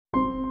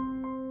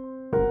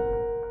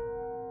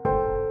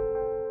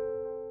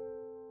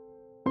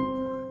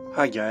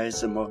Hi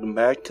guys, and welcome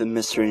back to the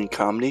Mystery and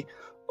Comedy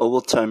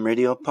Old Time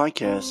Radio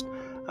Podcast.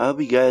 I hope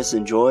you guys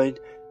enjoyed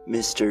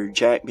Mr.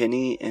 Jack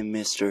Benny and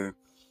Mr.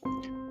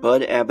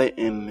 Bud Abbott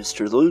and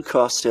Mr. Lou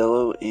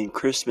Costello in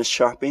Christmas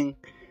shopping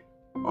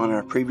on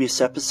our previous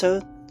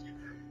episode.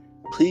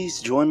 Please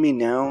join me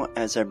now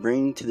as I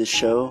bring to the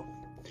show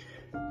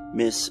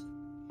Miss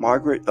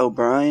Margaret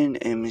O'Brien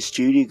and Miss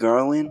Judy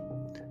Garland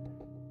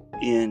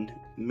in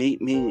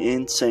Meet Me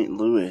in St.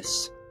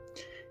 Louis.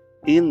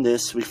 In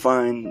this, we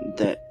find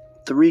that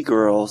 3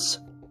 girls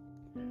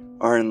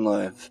are in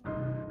love.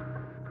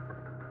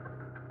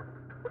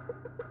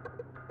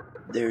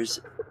 There's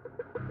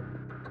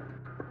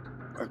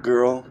a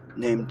girl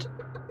named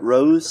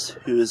Rose,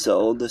 who is the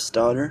oldest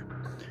daughter.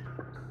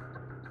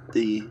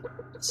 The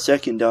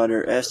second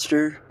daughter,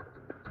 Esther,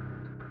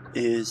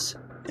 is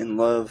in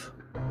love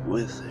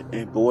with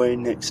a boy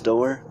next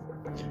door.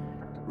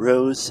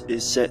 Rose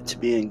is set to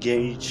be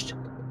engaged,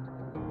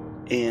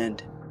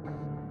 and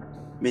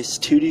Miss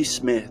Tootie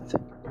Smith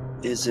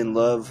is in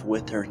love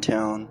with her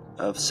town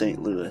of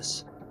St.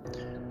 Louis.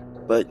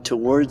 But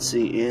towards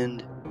the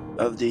end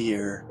of the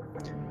year,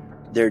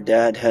 their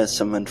dad has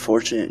some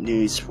unfortunate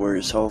news for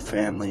his whole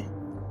family,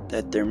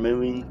 that they're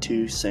moving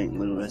to St.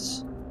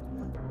 Louis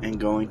and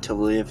going to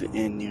live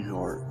in New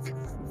York.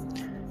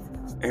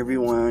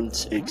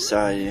 Everyone's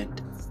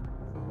excited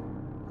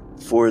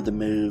for the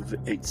move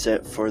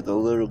except for the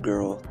little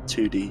girl,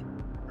 Tootie,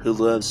 who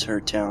loves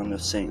her town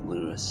of St.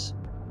 Louis.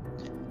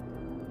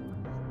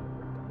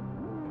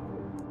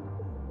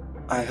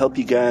 I hope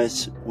you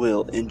guys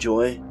will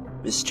enjoy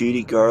Miss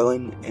Judy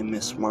Garland and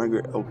Miss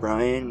Margaret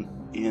O'Brien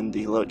in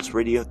the Lux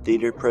Radio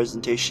Theater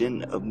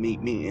presentation of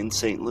Meet Me in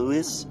St.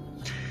 Louis.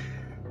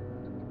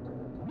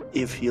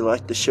 If you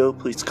like the show,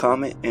 please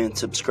comment and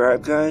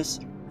subscribe, guys.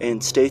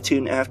 And stay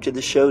tuned after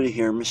the show to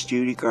hear Miss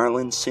Judy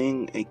Garland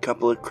sing a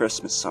couple of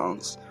Christmas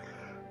songs.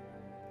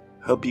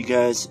 Hope you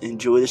guys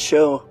enjoy the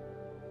show.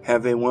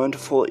 Have a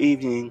wonderful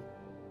evening.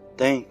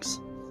 Thanks.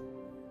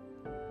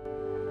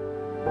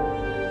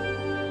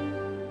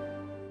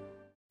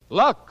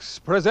 Lux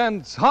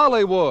presents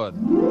Hollywood.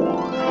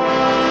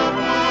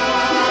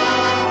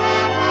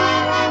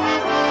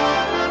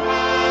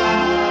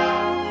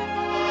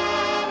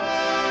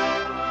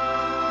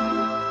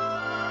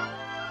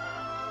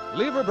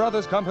 Lever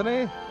Brothers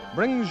Company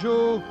brings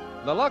you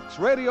the Lux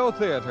Radio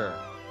Theater,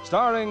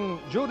 starring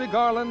Judy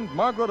Garland,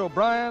 Margaret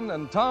O'Brien,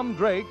 and Tom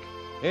Drake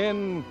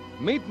in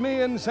Meet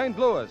Me in St.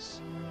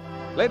 Louis.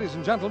 Ladies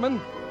and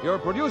gentlemen, your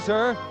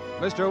producer,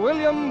 Mr.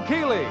 William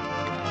Keighley.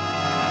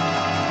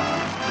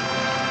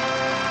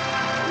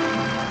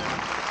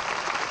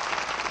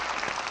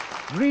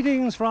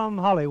 Greetings from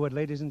Hollywood,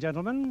 ladies and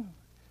gentlemen.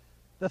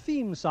 The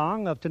theme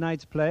song of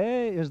tonight's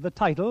play is the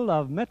title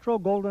of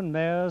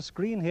Metro-Goldwyn-Mayer's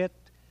screen hit,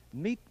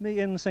 Meet Me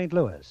in St.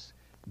 Louis,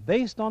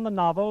 based on the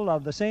novel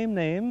of the same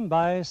name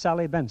by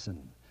Sally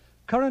Benson,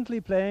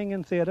 currently playing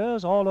in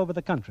theaters all over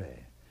the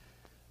country.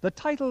 The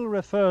title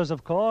refers,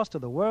 of course, to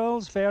the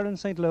World's Fair in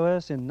St.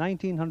 Louis in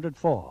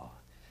 1904.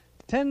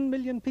 10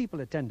 million people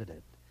attended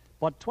it,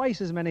 but twice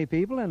as many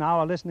people in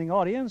our listening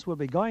audience will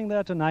be going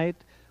there tonight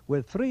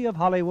with 3 of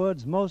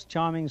Hollywood's most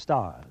charming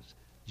stars,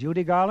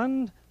 Judy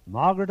Garland,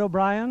 Margaret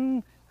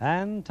O'Brien,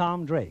 and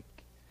Tom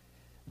Drake.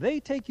 They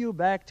take you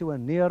back to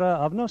an era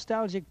of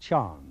nostalgic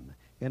charm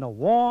in a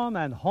warm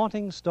and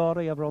haunting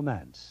story of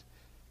romance.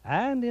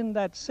 And in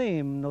that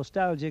same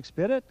nostalgic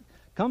spirit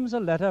comes a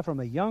letter from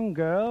a young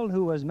girl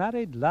who was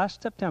married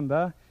last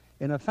September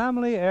in a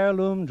family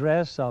heirloom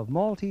dress of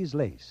Maltese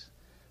lace.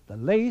 The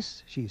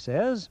lace, she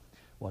says,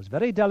 was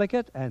very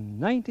delicate and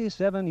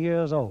 97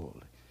 years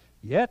old.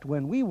 Yet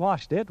when we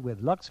washed it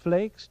with Lux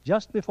Flakes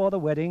just before the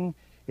wedding,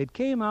 it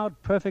came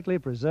out perfectly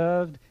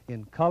preserved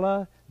in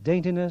color,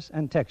 daintiness,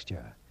 and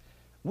texture.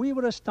 We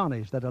were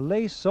astonished that a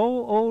lace so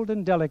old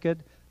and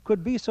delicate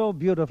could be so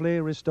beautifully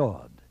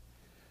restored.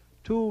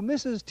 To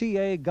Mrs.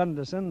 T.A.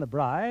 Gunderson, the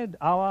bride,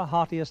 our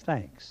heartiest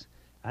thanks,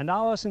 and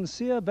our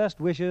sincere best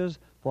wishes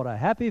for a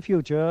happy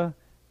future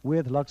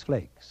with Lux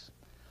Flakes.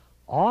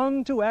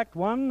 On to Act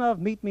One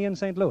of Meet Me in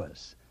St.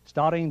 Louis,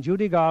 starring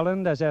Judy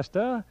Garland as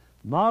Esther,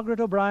 Margaret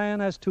O'Brien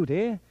as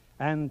Tootie,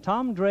 and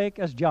Tom Drake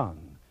as John,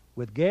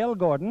 with Gail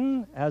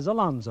Gordon as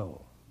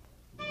Alonzo.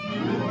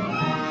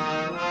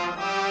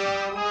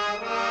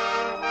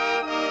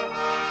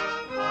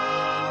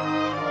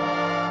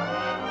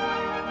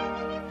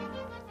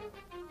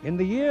 In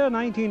the year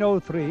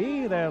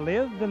 1903, there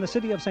lived in the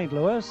city of St.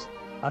 Louis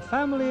a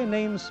family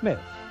named Smith.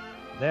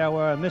 There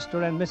were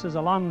Mr. and Mrs.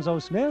 Alonzo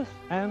Smith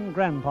and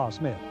Grandpa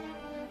Smith.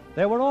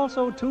 There were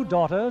also 2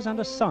 daughters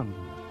and a son,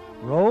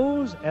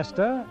 Rose,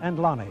 Esther, and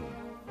Lonnie.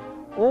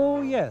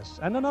 Oh,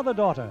 yes, and another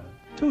daughter,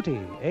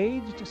 Tootie,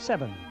 aged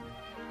 7,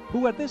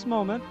 who at this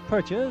moment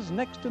perches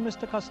next to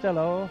Mr.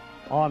 Costello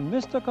on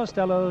Mr.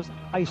 Costello's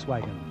ice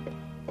wagon.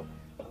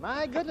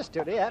 My goodness,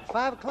 Tootie, at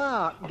 5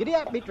 o'clock. Giddy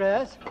up,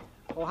 Beatrice.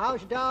 Oh,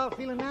 how's your doll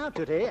feeling now,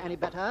 Tootie? Any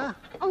better?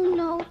 Oh,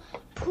 no.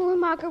 Poor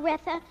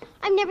Margaretha.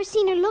 I've never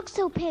seen her look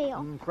so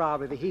pale.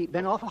 Probably the heat.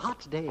 Been awful hot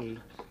today.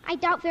 I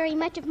doubt very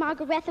much if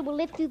Margaretha will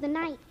live through the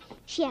night.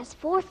 She has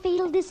 4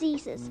 fatal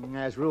diseases.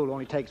 As a rule,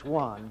 only takes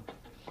one.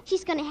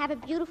 She's going to have a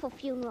beautiful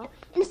funeral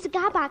in a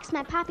cigar box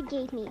my papa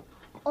gave me,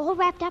 all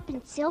wrapped up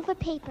in silver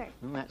paper.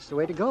 That's the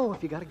way to go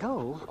if you gotta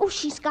go. Oh,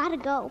 she's got to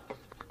go.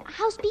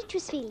 How's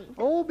Beatrice feeling?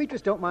 Oh,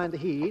 Beatrice don't mind the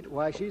heat.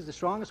 Why, she's the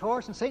strongest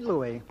horse in St.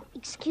 Louis.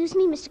 Excuse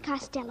me, Mr.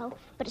 Costello,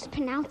 but it's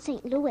pronounced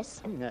St.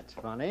 Louis. That's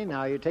funny.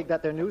 Now you take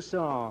that their new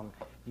song.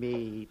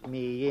 Meet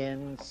me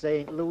in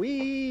St.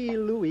 Louis,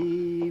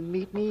 Louis,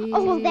 meet me.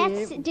 Oh, well,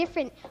 that's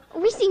different.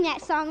 We sing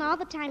that song all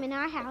the time in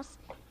our house.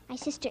 My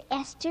sister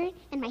Esther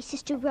and my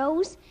sister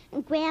Rose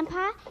and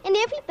Grandpa and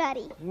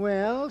everybody.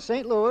 Well,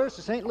 St. Louis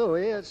to St.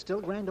 Louis, it's still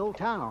a grand old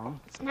town.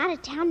 It's not a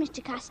town,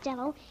 Mr.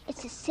 Costello.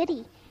 It's a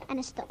city, and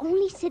it's the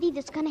only city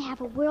that's going to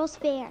have a World's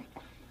Fair.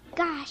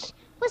 Gosh,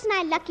 wasn't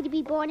I lucky to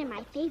be born in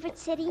my favorite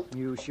city?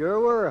 You sure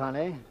were,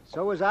 honey.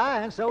 So was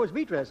I, and so was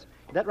Beatrice.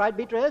 Is that right,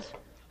 Beatrice?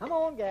 Come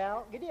on,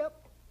 gal. Giddy up.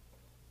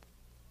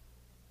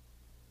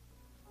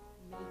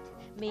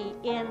 Meet me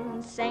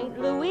in St.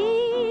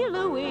 Louis,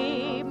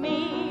 Louis,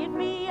 meet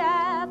me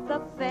at the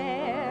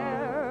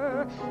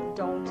fair.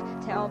 Don't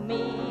tell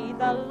me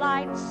the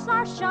lights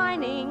are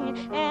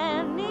shining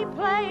any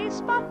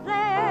place but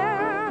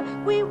there.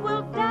 We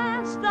will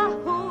dance the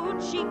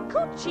hoochie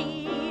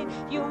coochie.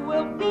 You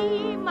will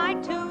be my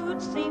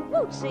tootsie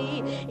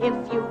wootsie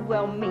if you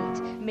will meet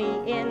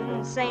me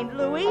in St.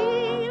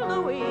 Louis,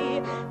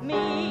 Louis,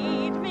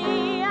 meet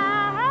me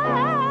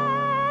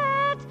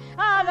at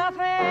the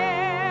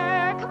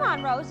fair. Come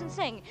on, Rose, and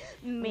sing.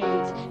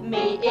 Meet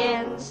me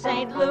in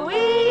St.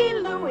 Louis,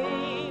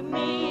 Louis,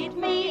 meet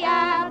me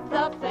at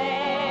the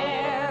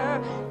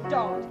fair.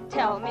 Don't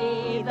tell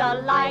me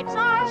the lights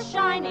are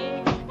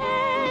shining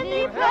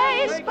any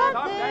place but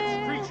Stop there.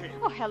 that screeching.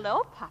 Oh,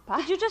 hello, Papa.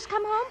 Did you just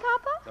come home,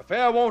 Papa? The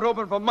fair won't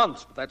open for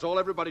months, but that's all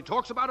everybody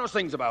talks about or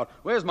sings about.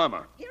 Where's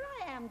Mama? Here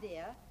I am,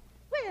 dear.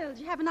 Well, did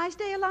you have a nice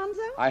day,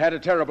 Alonzo? I had a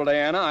terrible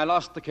day, Anna. I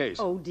lost the case.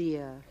 Oh,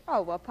 dear.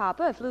 Oh, well,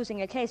 Papa, if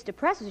losing a case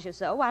depresses you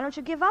so, why don't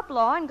you give up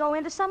law and go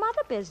into some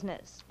other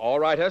business? All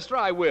right, Esther,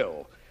 I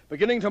will.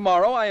 Beginning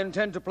tomorrow, I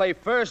intend to play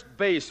first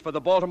base for the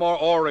Baltimore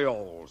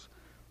Orioles.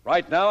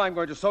 Right now, I'm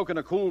going to soak in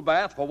a cool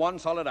bath for 1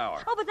 solid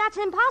hour. Oh, but that's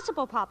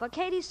impossible, Papa.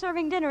 Katie's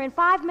serving dinner in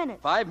 5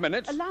 minutes. 5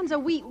 minutes? Alonzo,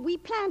 we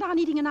planned on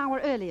eating an hour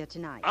earlier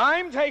tonight.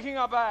 I'm taking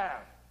a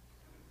bath.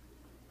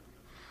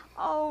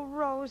 Oh,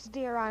 Rose,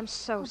 dear, I'm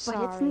so sorry.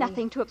 But it's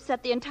nothing to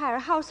upset the entire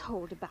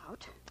household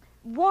about.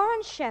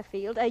 Warren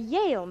Sheffield, a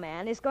Yale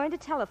man, is going to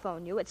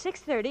telephone you at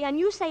 6:30, and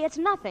you say it's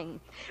nothing.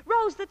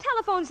 Rose, the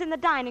telephone's in the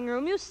dining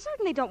room. You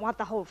certainly don't want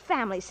the whole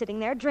family sitting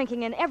there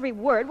drinking in every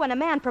word when a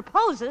man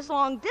proposes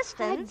long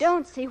distance. I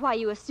don't see why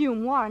you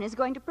assume Warren is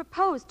going to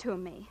propose to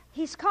me.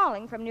 He's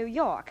calling from New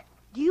York.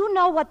 Do you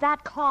know what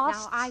that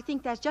costs? Now, I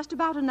think that's just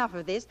about enough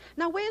of this.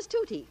 Now, where's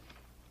Tootie?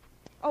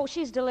 Oh,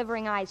 she's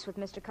delivering ice with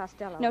Mr.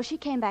 Costello. No, she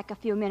came back a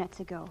few minutes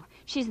ago.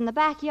 She's in the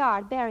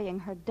backyard burying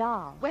her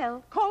doll.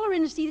 Well, call her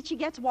in to see that she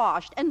gets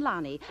washed. And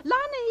Lonnie.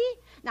 Lonnie!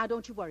 Now,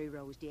 don't you worry,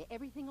 Rose, dear.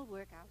 Everything will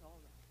work out all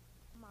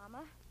right.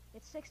 Mama,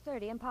 it's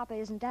 6:30 and Papa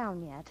isn't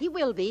down yet. He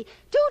will be.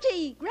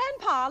 Tootie!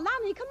 Grandpa!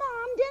 Lonnie, come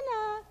on,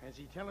 dinner! Has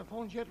he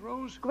telephoned yet,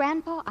 Rose?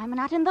 Grandpa, I'm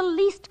not in the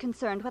least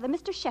concerned whether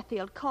Mr.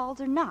 Sheffield calls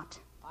or not.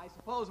 I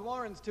suppose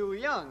Warren's too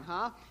young,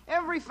 huh?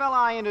 Every fella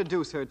I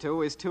introduce her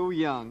to is too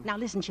young. Now,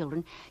 listen,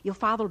 children. Your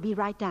father will be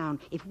right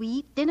down. If we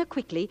eat dinner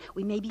quickly,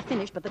 we may be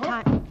finished by the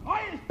time...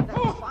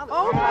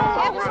 Oh,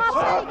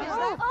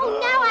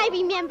 now I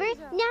remember.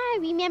 Now I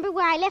remember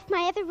where I left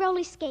my other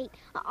roller skate.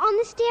 On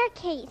the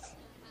staircase.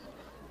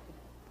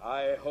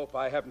 I hope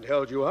I haven't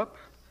held you up.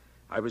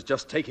 I was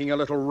just taking a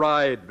little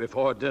ride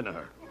before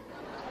dinner.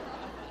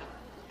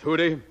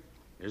 Tootie,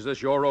 is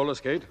this your roller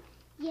skate?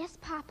 Yes,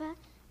 Papa.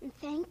 And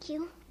thank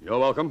you. You're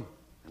welcome.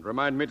 And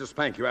remind me to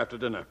spank you after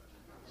dinner.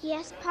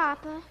 Yes,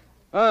 Papa.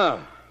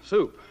 Ah,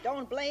 soup.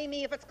 Don't blame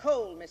me if it's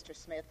cold, Mr.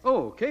 Smith.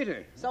 Oh,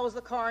 Katie. So's the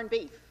corned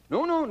beef.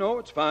 No,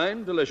 it's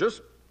fine. Delicious.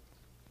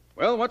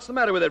 Well, what's the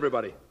matter with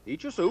everybody?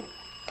 Eat your soup.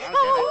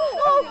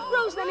 Oh,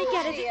 Rose, let me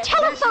get it.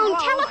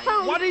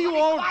 Telephone! What are you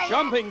all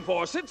jumping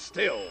for? Sit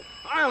still.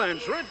 I'll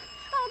answer it.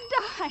 I'll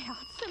die.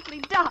 I'll simply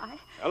die.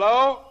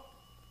 Hello?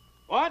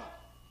 What?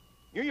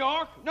 New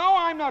York? No,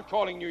 I'm not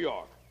calling New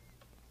York.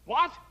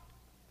 What?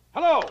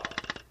 Hello?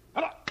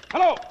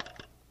 Hello?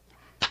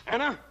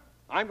 Anna,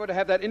 I'm going to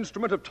have that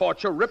instrument of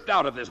torture ripped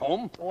out of this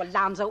home. Oh,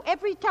 Alonzo,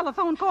 every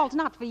telephone call's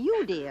not for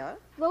you, dear.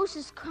 Rose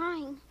is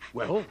crying.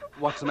 Well,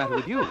 what's the matter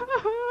with you?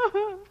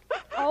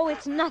 Oh,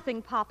 it's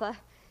nothing, Papa.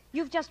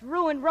 You've just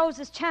ruined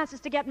Rose's chances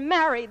to get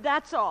married,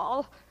 that's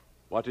all.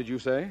 What did you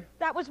say?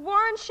 That was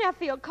Warren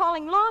Sheffield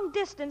calling long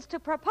distance to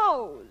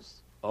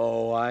propose.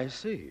 Oh, I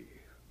see.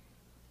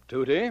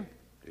 Tootie,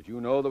 did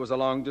you know there was a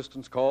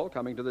long-distance call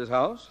coming to this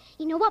house?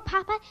 You know what,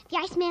 Papa? The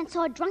Iceman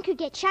saw a drunkard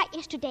get shot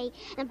yesterday,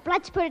 and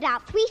blood spurted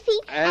out 3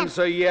 feet.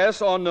 Answer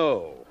yes or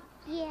no.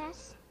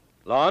 Yes.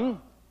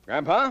 Lon?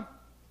 Grandpa?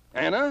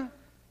 Anna?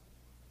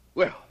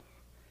 Well,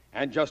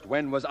 and just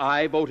when was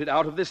I voted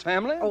out of this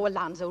family? Oh,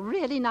 Alonzo,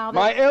 really now that...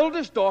 My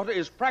eldest daughter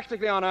is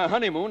practically on her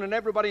honeymoon, and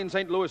everybody in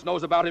St. Louis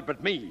knows about it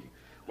but me.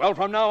 Well,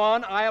 from now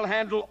on, I'll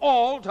handle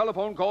all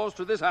telephone calls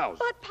to this house.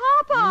 But,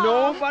 Papa!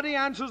 Nobody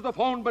answers the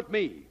phone but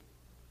me.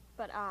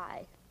 But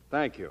I.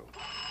 Thank you.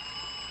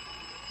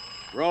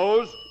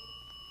 Rose,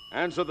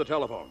 answer the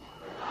telephone.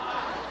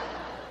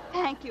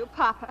 Thank you,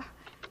 Papa.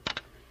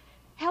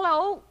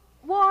 Hello,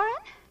 Warren?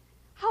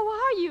 How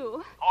are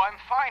you? Oh, I'm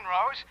fine,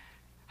 Rose.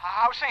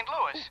 How's St.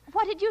 Louis?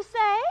 What did you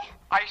say?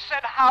 I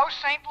said, how's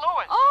St.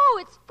 Louis? Oh,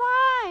 it's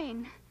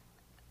fine.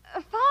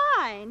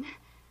 Fine.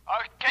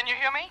 Can you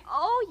hear me?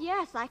 Oh,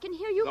 yes, I can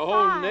hear you The fine.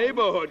 whole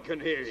neighborhood can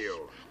hear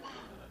you.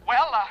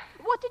 Well,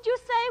 What did you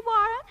say,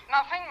 Warren?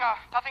 nothing.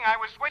 I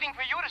was waiting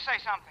for you to say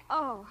something.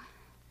 Oh,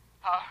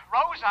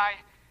 Rose, I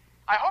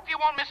hope you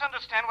won't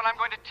misunderstand what I'm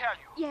going to tell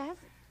you. yes?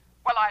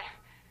 Well,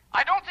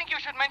 I don't think you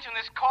should mention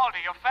this call to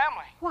your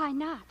family. Why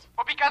not?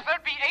 Well, because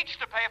there'd be H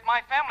to pay if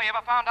my family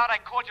ever found out I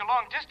called you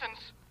long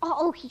distance.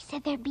 Oh, he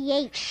said there'd be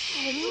 8.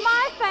 Oh,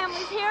 my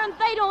family's here, and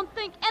they don't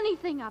think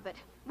anything of it.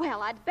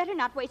 Well, I'd better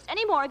not waste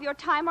any more of your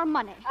time or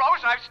money.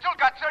 Rose, I've still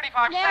got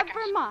 35 seconds.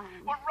 Never mind.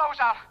 Well, Rose,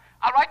 I'll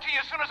write to you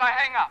as soon as I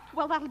hang up.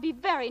 Well, that'll be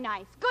very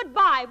nice.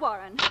 Goodbye,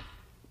 Warren.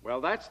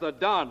 Well, that's the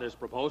darndest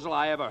proposal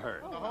I ever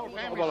heard.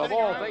 Well, of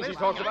all things, he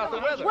talks about the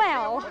weather.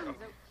 Well,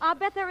 I'll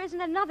bet there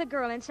isn't another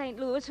girl in St.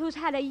 Louis who's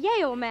had a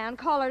Yale man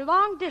call her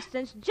long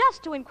distance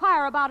just to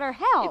inquire about her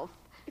health.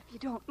 If you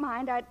don't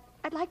mind, I'd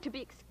like to be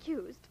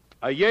excused.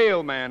 A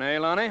Yale man, eh,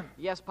 Lonnie?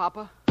 Yes,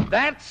 Papa?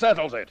 That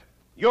settles it.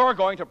 You're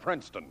going to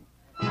Princeton.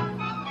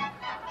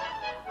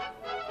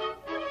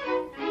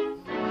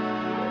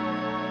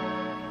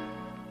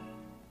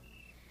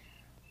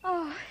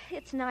 Oh,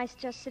 it's nice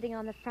just sitting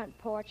on the front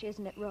porch,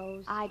 isn't it,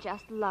 Rose? I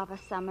just love a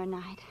summer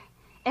night.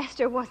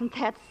 Esther, wasn't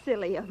that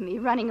silly of me,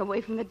 running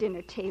away from the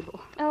dinner table?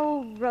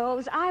 Oh,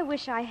 Rose, I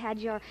wish I had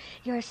your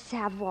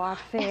savoir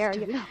faire.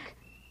 Esther, Your- look.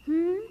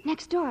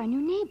 Next door, our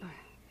new neighbor.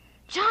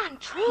 John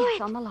Truitt.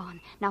 Yes, on the lawn.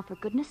 Now, for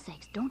goodness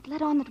sakes, don't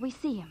let on that we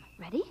see him.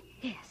 Ready?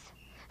 Yes.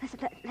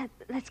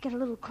 Let's get a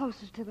little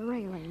closer to the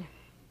railing.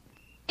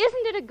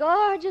 Isn't it a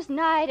gorgeous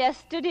night,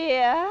 Esther,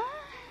 dear?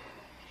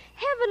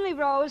 Heavenly,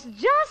 Rose,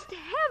 just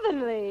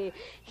heavenly.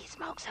 He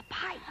smokes a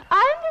pipe.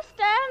 I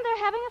understand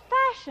they're having a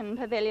fashion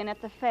pavilion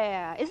at the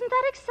fair. Isn't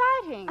that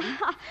exciting?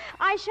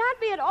 I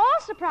shan't be at all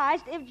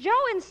surprised if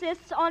Joe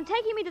insists on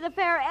taking me to the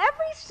fair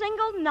every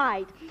single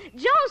night.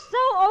 Joe's so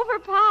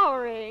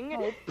overpowering.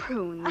 Oh,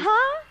 prunes.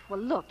 Huh? Well,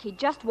 look, he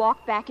just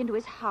walked back into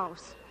his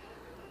house.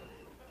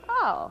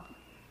 Oh.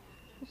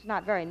 It's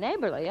not very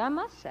neighborly, I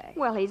must say.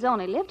 Well, he's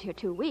only lived here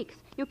 2 weeks.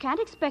 You can't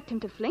expect him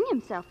to fling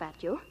himself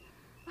at you.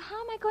 How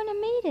am I going to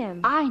meet him?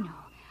 I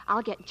know.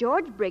 I'll get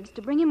George Briggs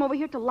to bring him over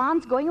here to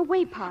Lon's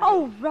going-away party.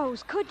 Oh,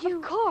 Rose, could you?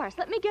 Of course.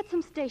 Let me get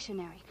some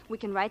stationery. We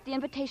can write the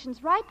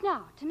invitations right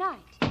now,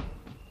 tonight.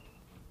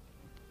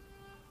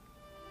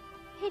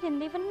 He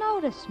didn't even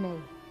notice me.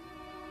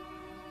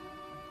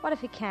 What if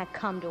he can't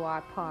come to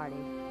our party?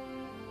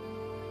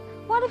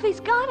 What if he's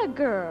got a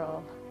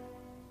girl?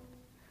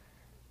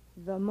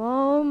 The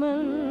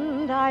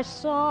moment I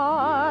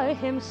saw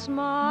him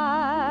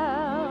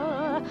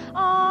smile,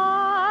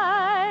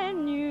 I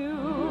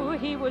knew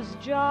he was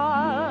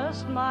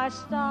just my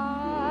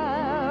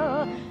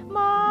style.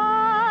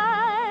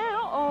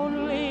 My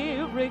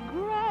only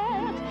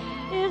regret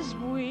is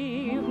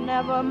we've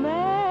never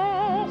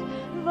met,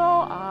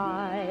 though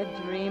I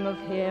dream of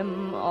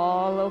him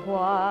all the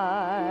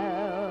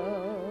while.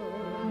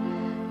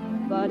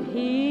 But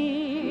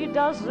he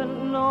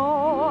doesn't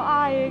know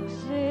I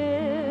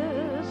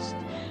exist,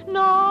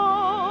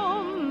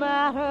 no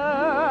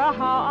matter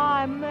how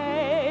I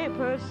may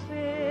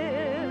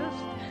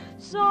persist.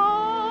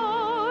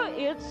 So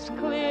it's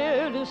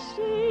clear to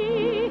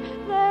see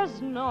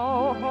there's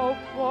no hope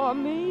for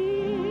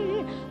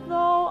me,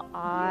 though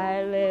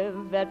I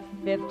live at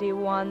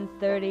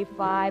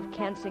 5135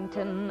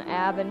 Kensington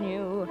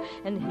Avenue,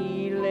 and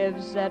he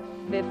lives at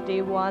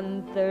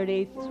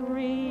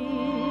 5133.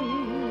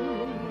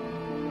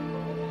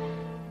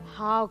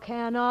 How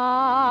can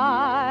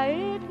I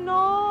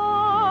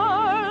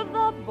ignore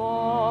the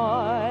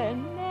boy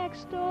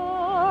next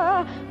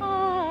door?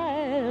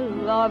 I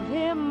love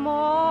him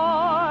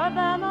more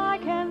than I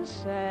can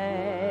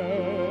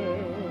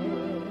say.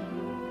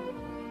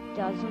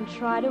 Doesn't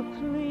try to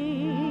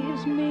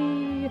please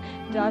me,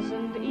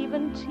 doesn't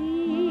even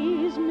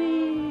tease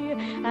me,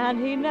 and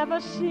he never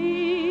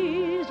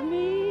sees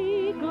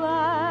me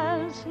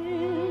glance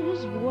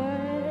his way.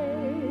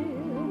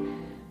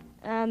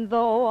 And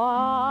though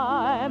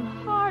I'm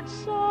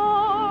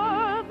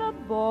heart-sore, the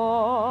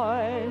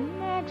boy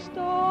next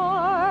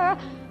door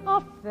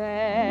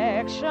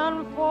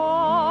affection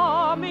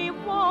for me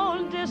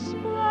won't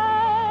display.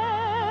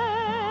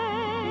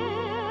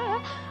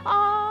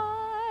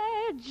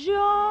 I just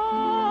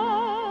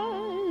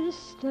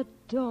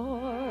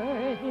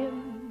adore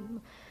him,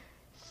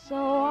 so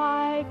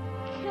I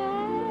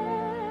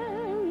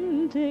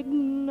can't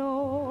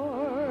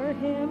ignore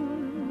him.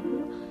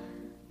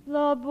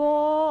 The boy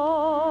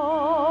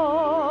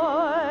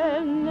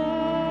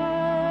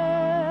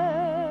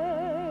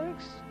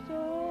next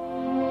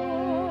door.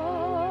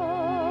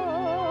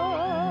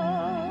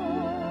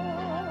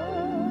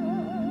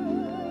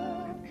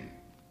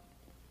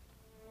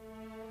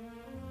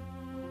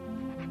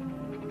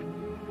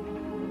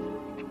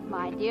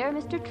 dear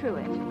Mr.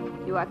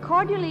 Truitt, you are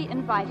cordially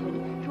invited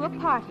to a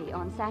party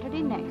on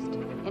Saturday next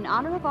in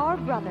honor of our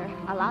brother,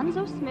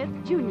 Alonzo Smith,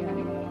 Jr.,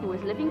 who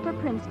is leaving for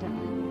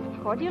Princeton.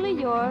 Cordially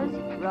yours,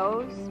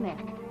 Rose Smith.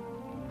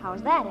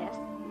 How's that, S?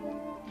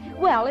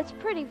 Well, it's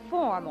pretty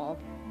formal,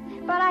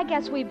 but I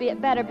guess we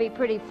better be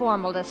pretty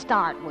formal to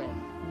start with.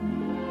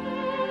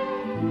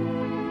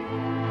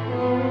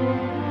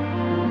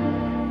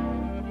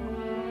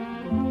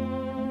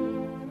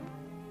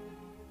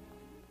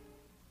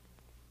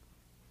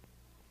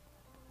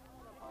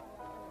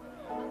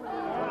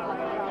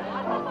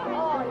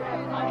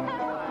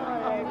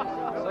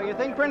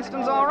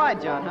 Princeton's all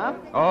right, John, huh?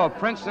 Oh,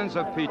 Princeton's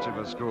a peach of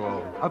a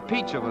school. A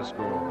peach of a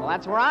school. Well,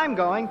 that's where I'm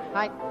going.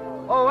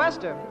 Oh,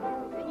 Esther.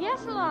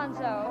 Yes,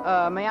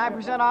 Alonzo? May I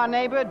present our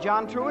neighbor,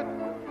 John Truitt?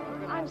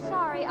 I'm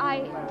sorry,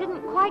 I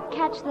didn't quite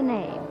catch the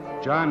name.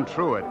 John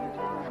Truitt.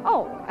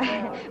 Oh,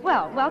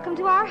 well, welcome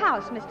to our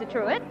house, Mr.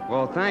 Truitt.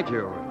 Well, thank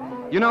you.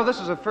 You know, this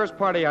is the first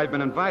party I've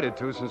been invited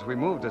to since we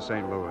moved to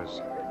St.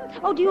 Louis.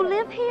 Oh, do you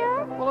live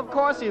here? Well, of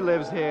course he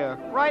lives here.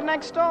 Right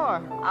next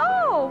door.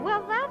 Oh,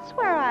 well, that's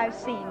where I've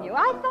seen you.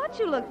 I thought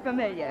you looked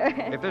familiar.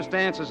 If this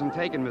dance isn't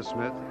taken, Miss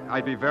Smith,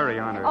 I'd be very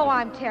honored. Oh,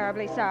 I'm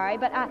terribly sorry,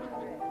 but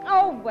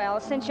Oh,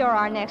 well, since you're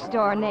our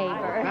next-door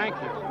neighbor. Thank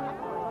you.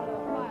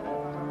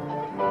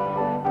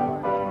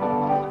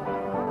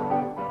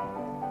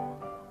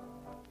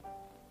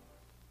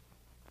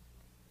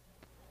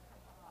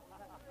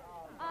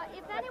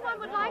 If anyone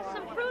would like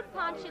some fruit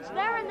punch, it's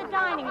there in the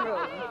dining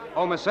room.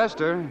 Oh, Miss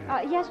Esther.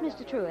 Yes,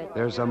 Mr. Truitt.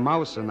 There's a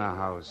mouse in the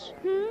house.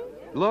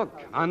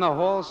 Look, on the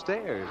hall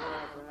stairs.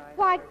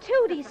 Why,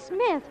 Tootie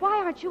Smith, why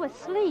aren't you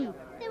asleep?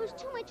 There was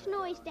too much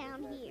noise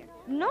down here.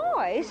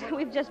 Noise?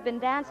 We've just been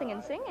dancing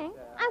and singing.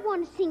 I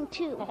want to sing,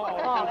 too. Oh,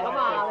 come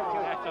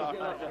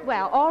on.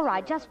 Well, all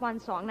right, just one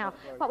song. Now,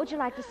 what would you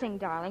like to sing,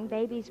 darling?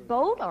 Baby's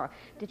Boat? Or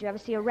did you ever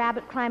see a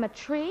rabbit climb a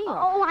tree? Or...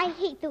 Oh, I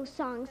hate those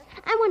songs.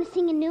 I want to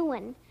sing a new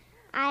one.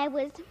 I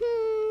was,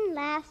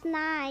 last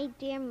night,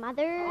 dear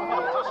mother.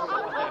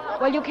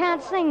 Well, you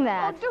can't sing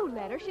that. Oh, do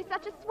let her. She's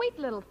such a sweet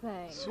little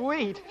thing.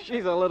 Sweet?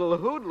 She's a little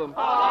hoodlum.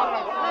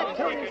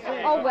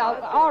 Oh, well,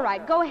 all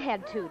right. Go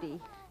ahead, Tootie.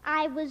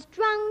 I was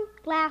drunk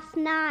last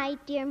night,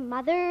 dear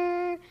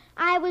mother.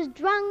 I was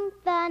drunk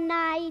the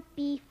night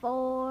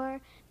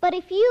before. But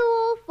if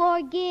you'll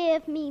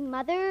forgive me,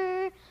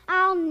 mother,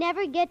 I'll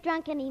never get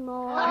drunk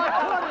anymore.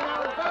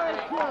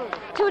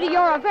 Tootie,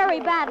 you're a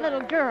very bad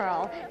little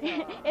girl.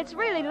 It's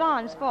really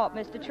Lon's fault,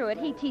 Mr. Truitt.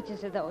 He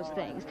teaches her those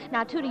things.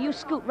 Now, Tootie, you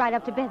scoot right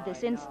up to bed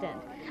this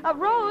instant.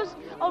 Rose,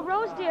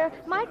 dear,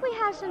 might we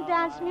have some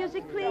dance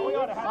music, please?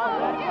 Oh,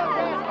 yes.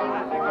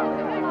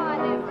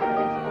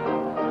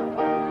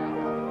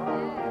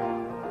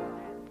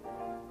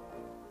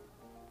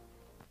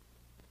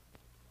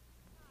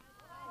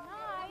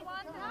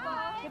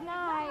 Good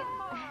night.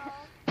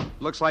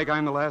 Looks like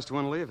I'm the last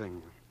one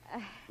leaving.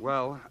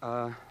 Well,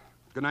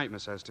 good night,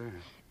 Miss Esther.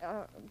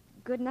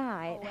 Good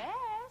night. Oh,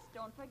 yes,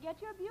 don't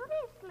forget your beauty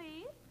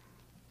sleep.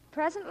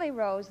 Presently,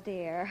 Rose,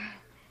 dear.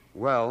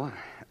 Well,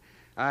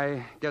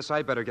 I guess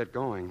I better get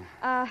going.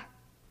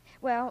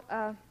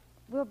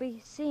 We'll be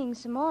seeing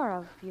some more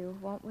of you,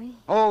 won't we?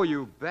 Oh,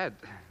 you bet.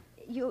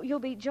 You'll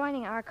be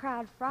joining our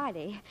crowd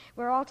Friday.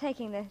 We're all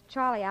taking the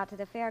trolley out to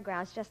the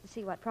fairgrounds just to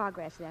see what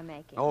progress they're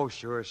making. Oh,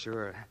 sure.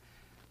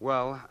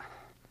 Well,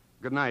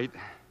 good night.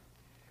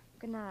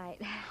 Good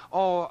night.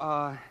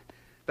 Oh,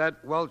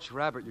 that Welch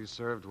rabbit you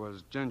served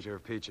was ginger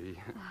peachy.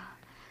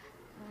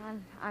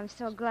 I'm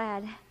so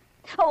glad.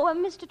 Oh,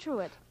 Mr.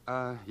 Truitt.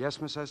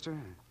 Yes, Miss Esther?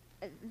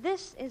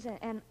 This is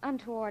an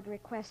untoward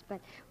request,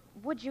 but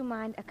would you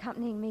mind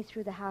accompanying me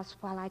through the house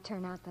while I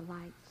turn out the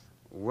lights?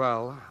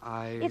 Well,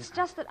 It's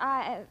just that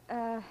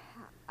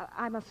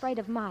I'm afraid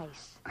of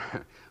mice.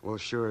 Well,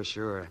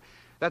 sure.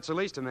 That's the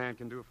least a man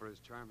can do for his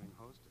charming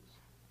hostess.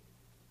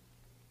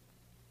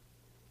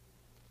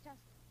 Just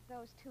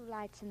those two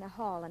lights in the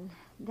hall, and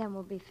then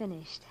we'll be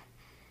finished.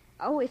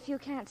 Oh, if you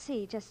can't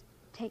see, just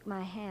take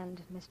my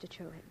hand, Mr.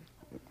 Truitt.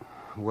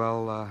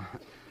 Well,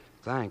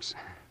 thanks.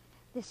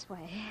 This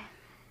way.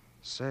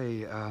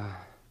 Say,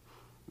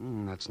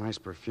 that's nice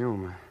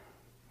perfume.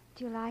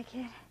 Do you like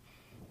it?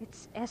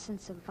 It's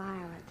essence of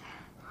violet.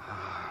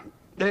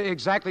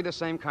 Exactly the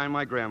same kind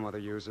my grandmother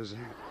uses.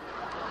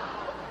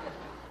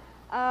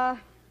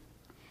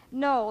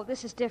 No,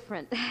 this is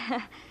different.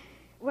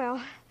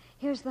 Well,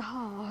 here's the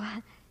hall.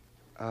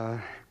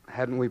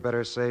 Hadn't we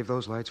better save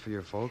those lights for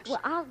your folks? Well,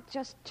 I'll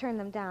just turn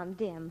them down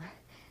dim.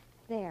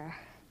 There.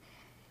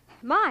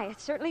 My,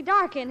 it's certainly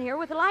dark in here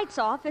with the lights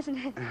off, isn't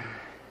it?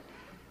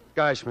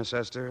 Gosh, Miss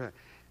Esther,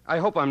 I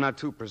hope I'm not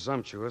too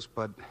presumptuous,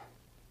 but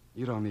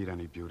you don't need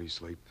any beauty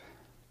sleep.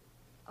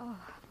 Oh,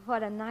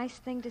 what a nice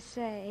thing to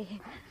say.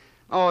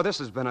 Oh, this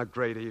has been a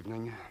great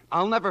evening.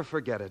 I'll never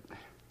forget it.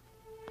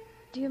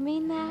 Do you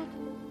mean that?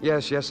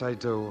 Yes, I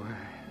do.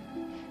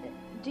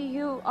 Do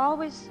you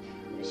always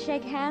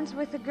shake hands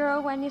with the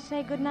girl when you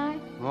say goodnight?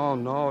 Oh,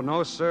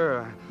 no,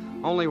 sir.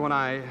 Only when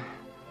I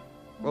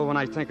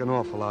think an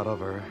awful lot of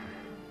her.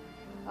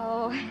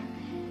 Oh,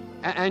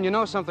 And you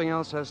know something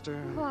else, Esther?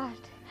 What?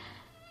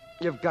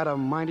 You've got a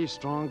mighty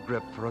strong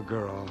grip for a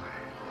girl.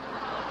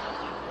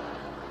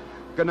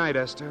 Good night,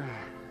 Esther.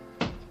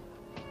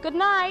 Good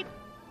night,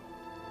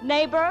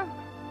 neighbor.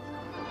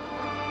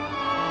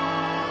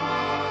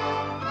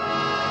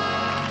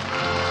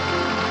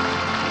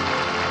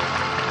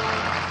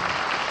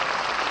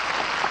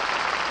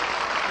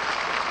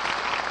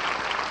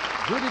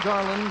 Judy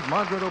Garland,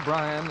 Margaret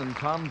O'Brien, and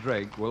Tom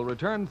Drake will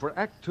return for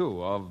Act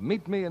Two of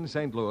Meet Me in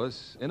St.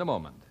 Louis in a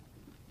moment.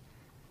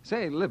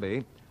 Say,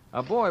 Libby,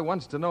 a boy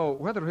wants to know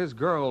whether his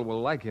girl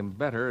will like him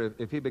better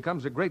if he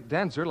becomes a great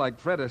dancer like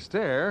Fred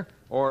Astaire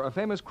or a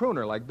famous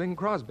crooner like Bing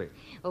Crosby.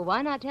 Well,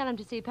 why not tell him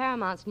to see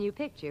Paramount's new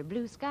picture,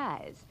 Blue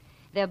Skies?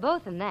 They're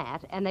both in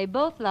that, and they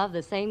both love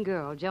the same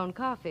girl, Joan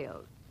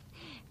Caulfield.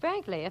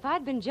 Frankly, if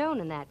I'd been Joan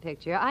in that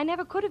picture, I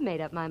never could have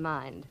made up my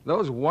mind.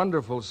 Those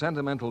wonderful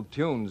sentimental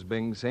tunes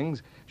Bing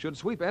sings should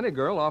sweep any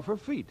girl off her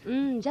feet.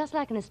 Just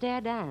like an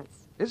Astaire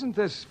dance. Isn't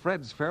this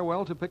Fred's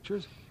farewell to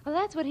pictures? Well,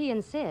 that's what he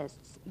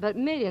insists, but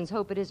millions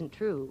hope it isn't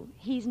true.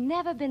 He's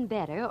never been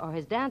better, or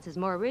his dance is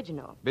more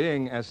original.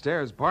 Being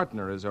Astaire's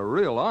partner is a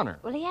real honor.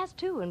 Well, he has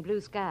two in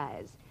Blue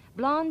Skies.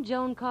 Blonde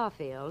Joan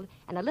Caulfield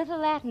and a little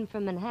Latin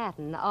from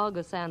Manhattan,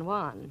 Olga San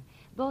Juan.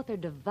 Both are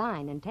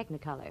divine in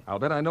Technicolor. I'll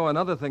bet I know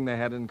another thing they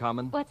had in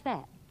common. What's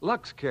that?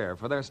 Lux Care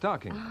for their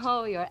stockings.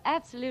 Oh, you're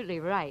absolutely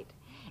right.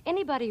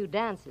 Anybody who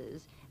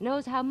dances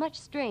knows how much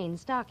strain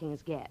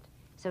stockings get.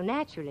 So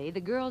naturally,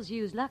 the girls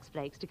use Lux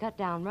Flakes to cut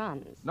down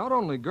runs. Not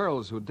only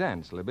girls who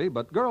dance, Libby,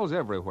 but girls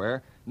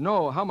everywhere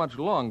know how much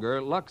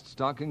longer Lux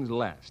stockings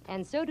last.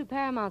 And so do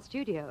Paramount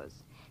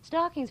Studios.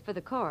 Stockings for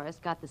the chorus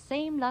got the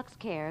same Lux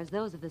Care as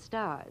those of the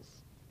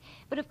stars.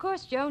 But of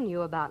course, Joan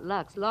knew about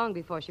Lux long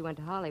before she went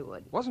to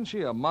Hollywood. Wasn't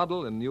she a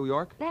model in New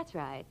York? That's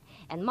right.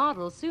 And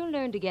models soon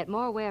learned to get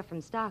more wear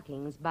from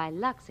stockings by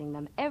luxing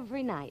them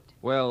every night.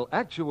 Well,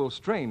 actual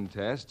strain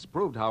tests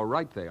proved how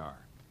right they are.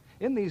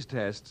 In these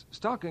tests,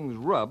 stockings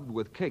rubbed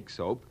with cake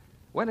soap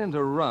went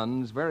into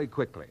runs very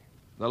quickly.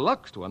 The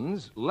luxed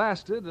ones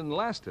lasted and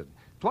lasted,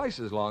 twice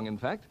as long, in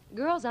fact.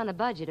 Girls on a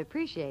budget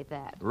appreciate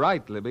that.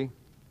 Right, Libby.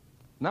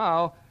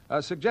 Now,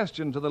 a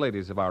suggestion to the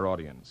ladies of our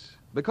audience.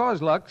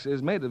 Because Lux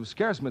is made of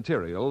scarce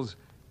materials,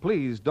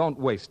 please don't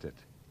waste it.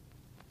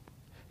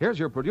 Here's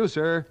your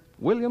producer,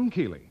 William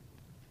Keeley.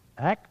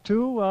 Act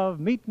Two of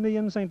Meet Me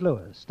in St.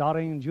 Louis,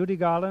 starring Judy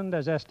Garland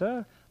as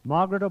Esther,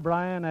 Margaret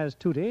O'Brien as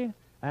Tootie,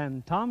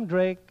 and Tom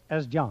Drake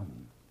as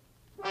John.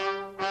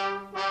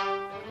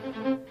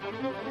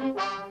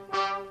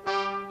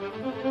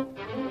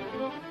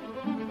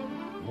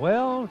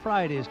 Well,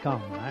 Friday's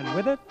come, and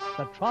with it,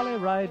 the trolley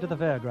ride to the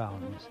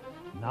fairgrounds.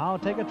 Now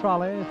take a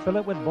trolley, fill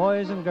it with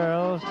boys and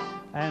girls,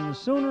 and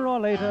sooner or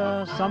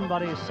later,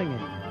 somebody's singing.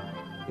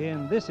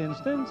 In this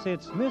instance,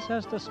 it's Miss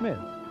Esther Smith,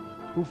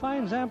 who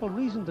finds ample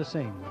reason to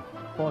sing,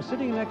 for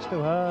sitting next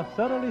to her,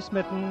 thoroughly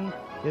smitten,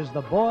 is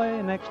the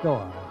boy next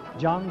door,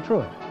 John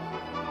Truitt.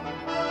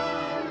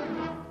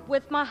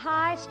 With my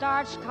high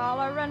starched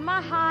collar and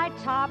my high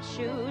top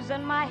shoes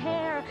and my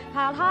hair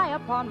piled high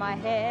upon my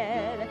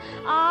head,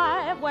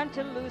 I went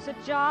to lose a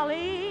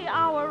jolly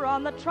hour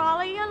on the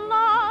trolley and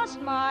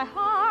lost my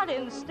heart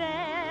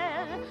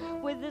instead.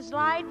 With his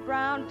light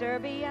brown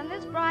derby and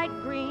his bright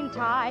green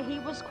tie, he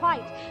was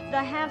quite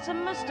the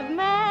handsomest of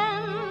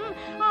men.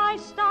 I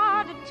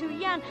started to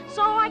yen,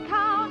 so I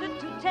counted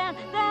to 10,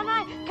 then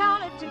I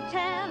counted to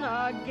 10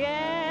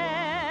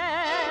 again.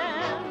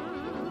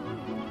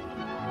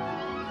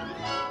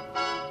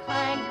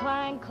 Clang,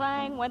 clang,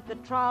 clang went the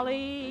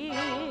trolley.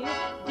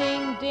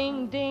 Ding,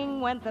 ding, ding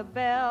went the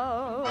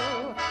bell.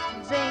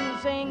 Zing,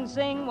 zing,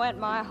 zing went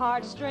my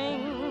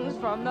heartstrings.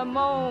 From the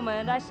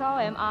moment I saw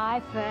him,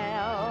 I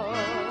fell.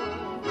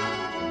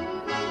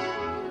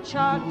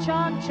 Chug,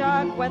 chug,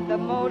 chug went the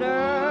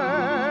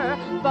motor.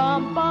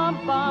 Bump,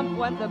 bump, bump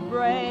went the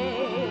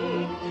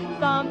brake.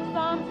 Thump,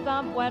 thump,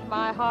 thump went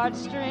my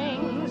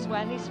heartstrings.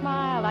 When he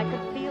smiled, I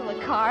could feel the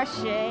car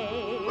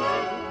shake.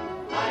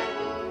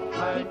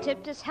 He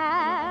tipped his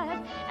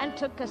hat and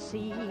took a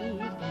seat.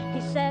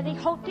 He said he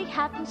hoped he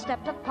hadn't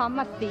stepped upon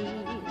my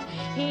feet.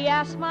 He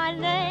asked my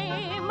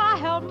name, I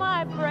held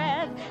my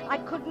breath. I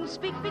couldn't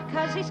speak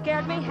because he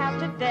scared me half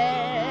to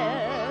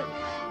death.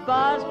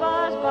 Buzz,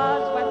 buzz,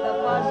 buzz went the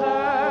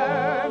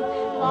buzzer.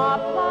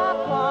 Plop,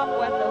 plop, plop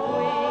went the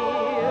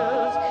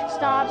wheels.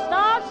 Stop,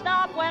 stop,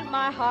 stop went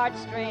my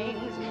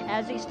heartstrings.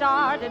 As he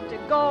started to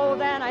go,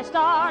 then I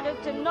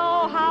started to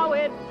know how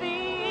it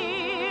feels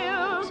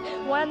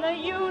when the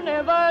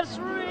universe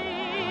reels.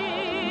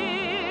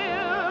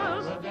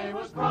 The day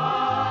was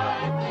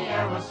bright, the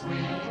air was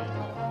sweet.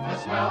 The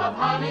smell of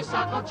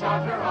honeysuckle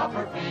charmed her off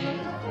her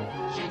feet.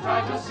 She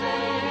tried to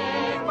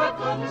sing, but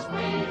couldn't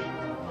speak.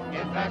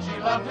 In fact, she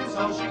loved him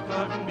so she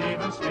couldn't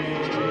even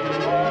speak.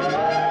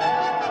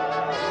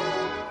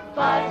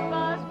 Buzz,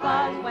 buzz,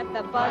 buzz went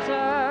the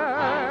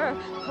buzzer.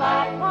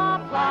 Plop,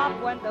 plop,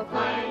 plop went the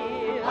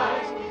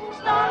wheels.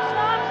 Stop,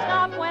 stop,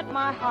 stop went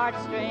my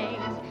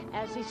heartstrings.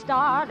 As he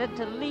started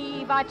to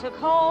leave, I took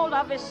hold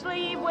of his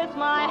sleeve with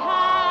my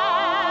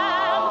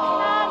hand,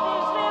 and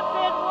as if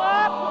it were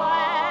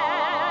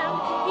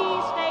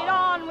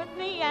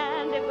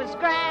looks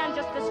grand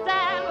just to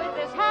stand with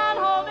his hand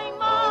holding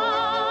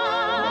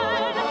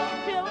mine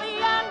till the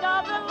end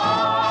of the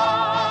line.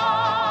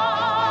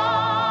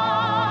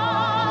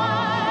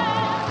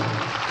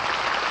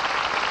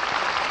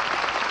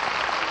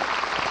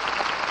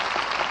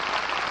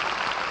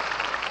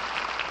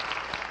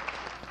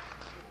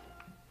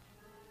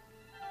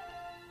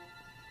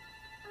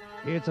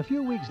 It's a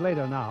few weeks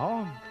later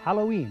now,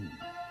 Halloween,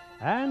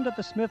 and at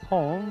the Smith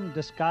home,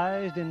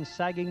 disguised in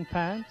sagging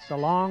pants, a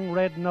long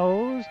red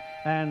nose,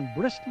 and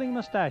bristling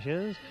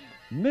mustaches,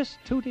 Miss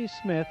Tootie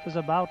Smith is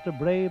about to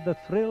brave the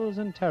thrills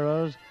and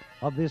terrors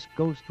of this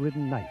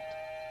ghost-ridden night.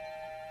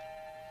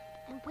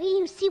 And wait till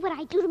you see what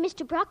I do to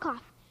Mr.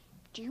 Bruckoff.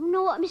 Do you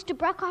know what Mr.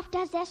 Bruckoff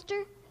does,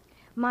 Esther?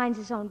 Minds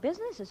his own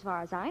business as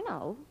far as I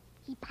know.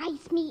 He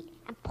buys meat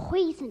and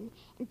poison,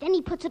 and then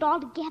he puts it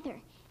all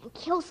together and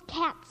kills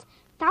cats,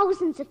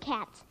 thousands of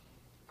cats.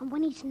 And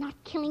when he's not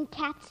killing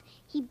cats,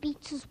 he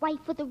beats his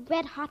wife with a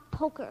red-hot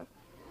poker.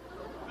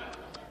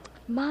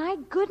 My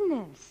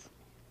goodness.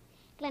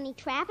 Glennie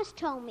Travis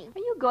told me. Are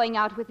you going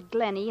out with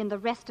Glennie and the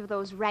rest of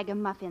those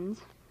ragamuffins?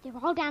 They're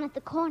all down at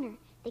the corner.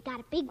 They got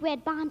a big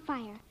red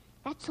bonfire.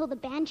 That's so the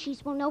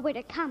banshees will know where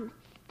to come.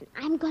 And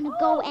I'm going to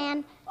go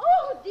and...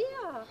 Oh,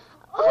 dear.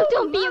 Oh,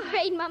 don't be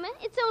afraid, Mama.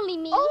 It's only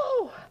me.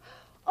 Oh,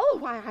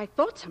 why, I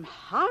thought some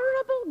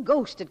horrible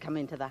ghost had come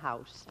into the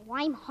house. Oh,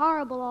 I'm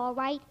horrible, all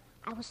right.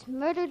 I was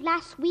murdered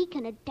last week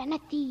in a den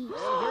of thieves.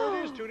 Well,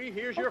 here it is, Tootie.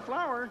 Here's your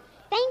flower.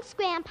 Thanks,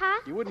 Grandpa.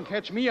 You wouldn't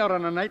catch me out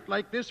on a night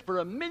like this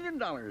for $1 million.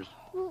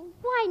 Well,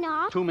 why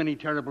not? Too many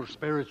terrible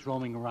spirits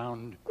roaming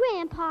around.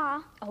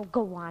 Grandpa. Oh,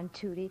 go on,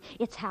 Tootie.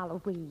 It's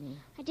Halloween.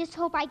 I just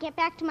hope I get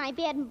back to my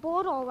bed and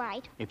board all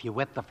right. If you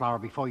wet the flower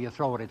before you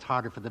throw it, it's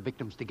harder for the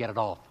victims to get it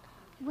off.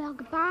 Well,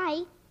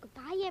 goodbye.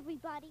 Goodbye,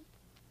 everybody.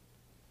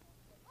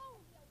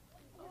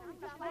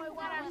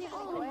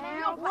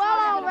 Well,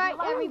 all right,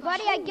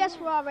 everybody. I guess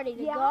we're all ready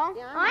to go.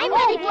 I'm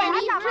ready,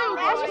 Glennie.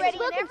 Mrs.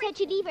 Wilkins said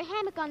she'd leave her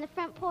hammock on the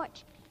front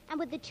porch. And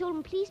would the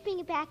children please bring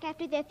it back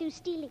after they're through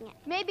stealing it?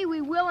 Maybe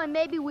we will and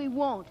maybe we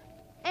won't.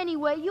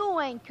 Anyway, you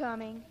ain't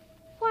coming.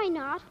 Why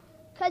not?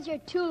 'Cause you're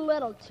too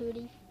little,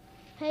 Tootie.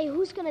 Hey,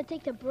 who's going to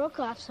take the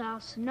Brookoff's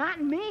house?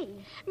 Not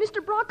me. Mr.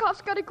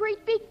 Brockoff's got a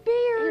great big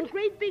beard. And a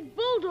great big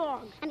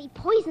bulldog. And he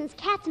poisons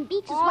cats and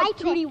beats his Oh, wife.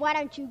 Tootie, why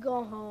don't you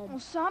go home? Well,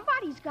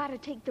 somebody's got to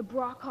take the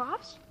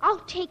Brockoffs. I'll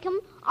take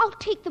them. I'll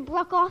take the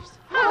Brockoffs.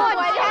 Oh,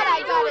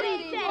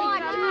 Tootie, go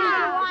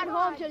on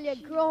home till you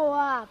grow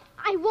up.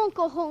 I won't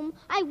go home.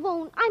 I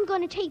won't. I'm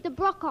going to take the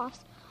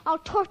Brockoffs. I'll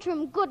torture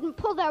them good and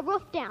pull their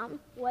roof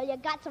down. Well, you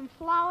got some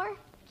flour?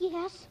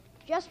 Yes.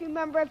 Just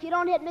remember, if you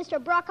don't hit Mr.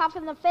 Brockoff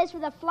in the face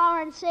with a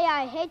flower and say,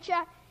 I hate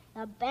you,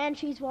 the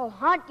banshees will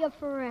haunt you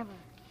forever.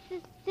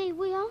 They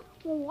will?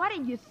 Well, what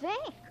did you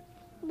think?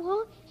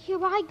 Well,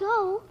 here I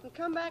go. And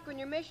come back when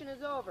your mission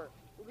is over.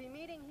 We'll be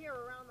meeting here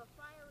around the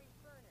fiery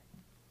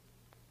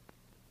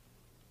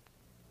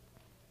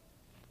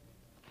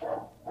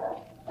furnace.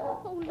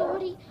 Oh,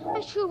 Lordy,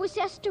 I sure wish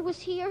Esther was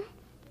here.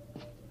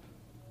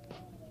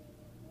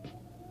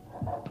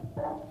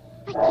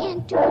 I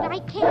can't do it. I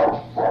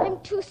can't. I'm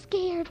too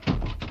scared.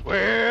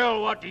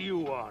 Well, what do you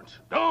want?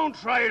 Don't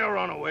try to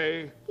run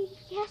away.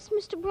 Yes,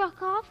 Mr.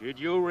 Brockoff. Did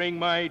you ring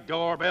my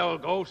doorbell,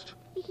 Ghost?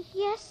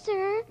 Yes,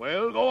 sir.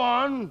 Well, go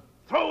on.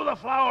 Throw the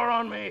flour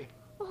on me.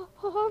 Oh,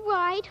 all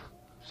right.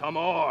 Some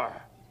more.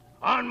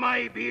 On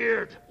my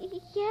beard.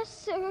 Yes,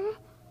 sir.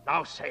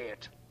 Now say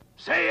it.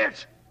 Say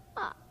it.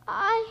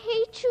 I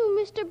hate you,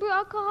 Mr.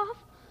 Brockoff.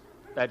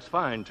 That's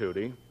fine,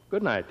 Tootie.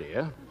 Good night,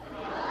 dear.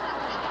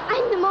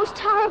 I'm the most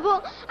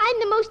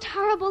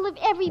horrible of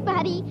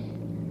everybody.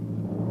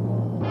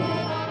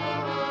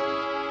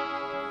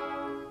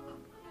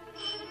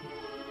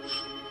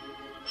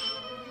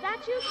 Is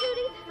that you,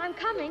 Tootie? I'm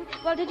coming.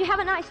 Well, did you have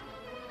a nice...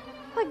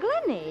 Why,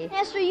 Glennie.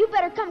 Esther, you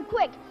better come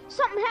quick.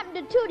 Something happened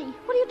to Tootie.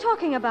 What are you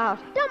talking about?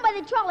 Down by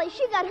the trolley.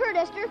 She got hurt,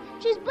 Esther.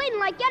 She's bleeding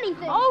like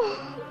anything.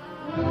 Oh!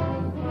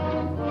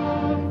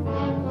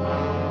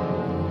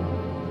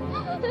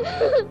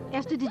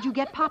 Esther, did you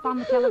get Pop on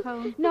the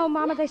telephone? No,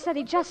 Mama, they said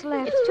he just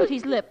left.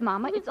 Tootie's lip,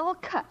 Mama. It's all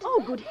cut.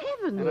 Oh, good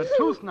heavens. And a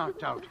tooth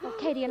knocked out. Oh,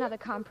 Katie, another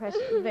compress.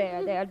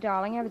 There,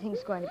 darling.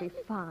 Everything's going to be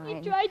fine.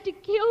 He tried to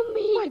kill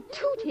me. Why,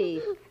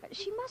 Tootie.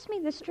 She must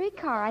mean the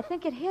streetcar. I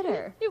think it hit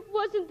her. It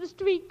wasn't the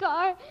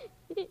streetcar.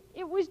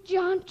 It was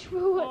John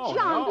Truitt. Oh,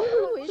 John no.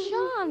 Truitt?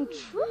 John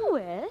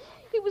Truitt?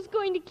 He was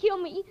going to kill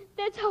me.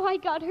 That's how I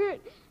got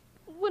hurt.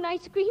 When I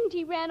screamed,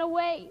 he ran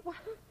away.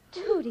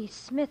 Tootie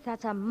Smith,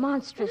 that's a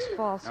monstrous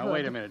falsehood. Now,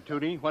 wait a minute,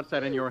 Tootie. What's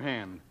that in your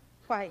hand?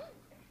 Why,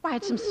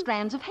 it's some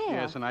strands of hair.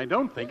 Yes, and I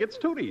don't think it's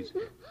Tootie's.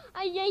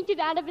 I yanked it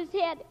out of his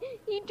head.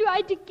 He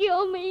tried to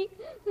kill me.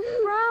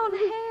 Brown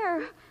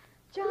hair.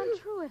 John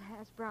Truitt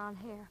has brown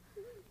hair.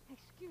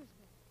 Excuse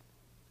me.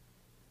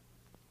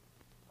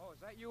 Oh, is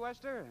that you,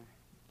 Esther?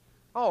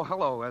 Oh,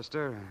 hello,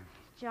 Esther.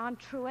 John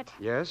Truitt.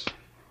 Yes?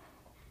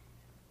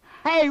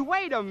 Hey,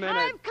 wait a minute.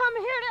 I've come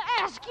here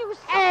to ask you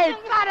something. Hey,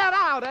 cut it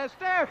out,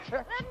 Esther.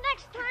 The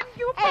next time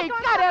you Hey, pick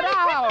on cut it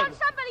somebody, out. pick on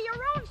somebody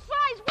your own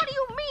size. What do do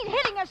you mean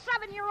hitting a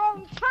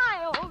 7-year-old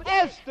child?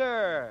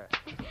 Esther!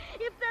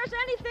 If there's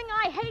anything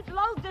I hate,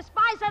 loathe,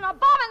 despise, and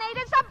abominate,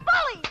 it's a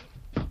bully!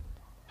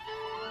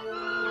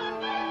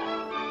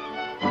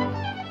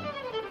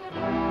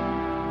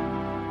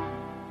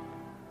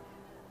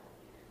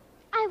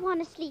 I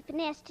want to sleep in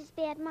Esther's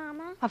bed,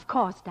 Mama. Of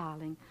course,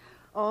 darling.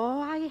 Oh,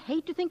 I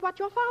hate to think what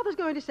your father's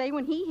going to say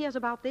when he hears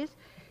about this.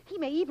 He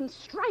may even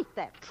strike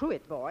that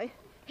Truitt boy.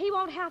 He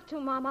won't have to,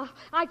 Mama.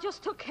 I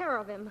just took care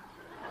of him.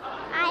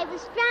 I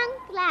was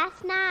drunk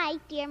last night,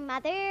 dear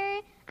Mother.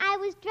 I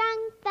was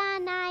drunk the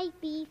night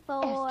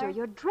before. Esther,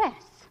 your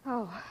dress.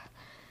 Oh,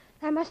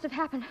 that must have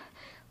happened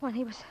when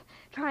he was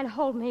trying to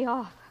hold me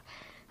off.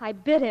 I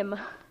bit him.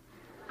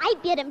 I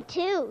bit him,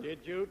 too. Did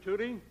you,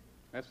 Tootie?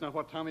 That's not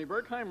what Tommy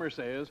Berkheimer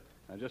says.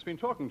 I've just been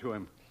talking to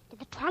him. Did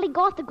the trolley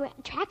go off the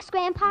tracks,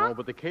 Grandpa? No,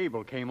 but the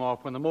cable came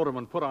off when the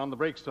motorman put on the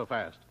brakes so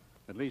fast.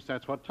 At least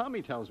that's what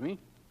Tommy tells me.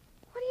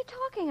 What are you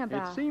talking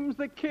about? It seems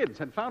the kids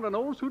had found an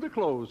old suit of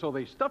clothes, so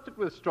they stuffed it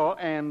with straw,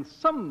 and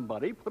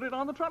somebody put it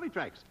on the trolley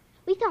tracks.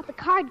 We thought the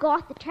car'd go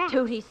off the tracks.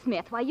 Tootie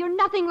Smith, why, you're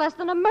nothing less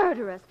than a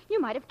murderess. You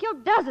might have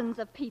killed dozens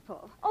of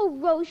people. Oh,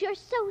 Rose, you're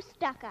so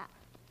stuck up.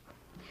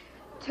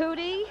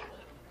 Tootie,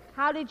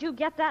 how did you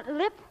get that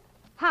lip?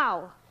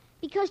 How?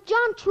 Because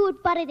John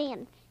Truitt butted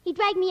in. He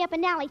dragged me up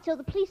an alley so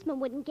the policeman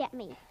wouldn't get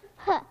me.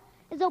 Huh,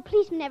 as though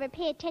policemen never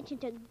pay attention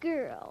to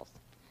girls.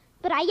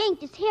 But I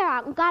yanked his hair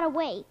out and got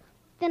away.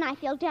 Then I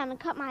fell down and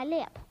cut my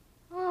lip.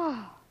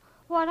 Oh,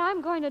 what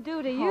I'm going to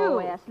do to you. Oh,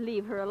 yes,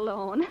 leave her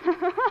alone.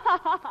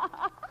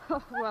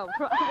 Well,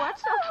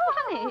 what's so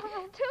funny?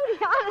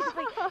 Tootie,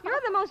 honestly,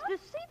 you're the most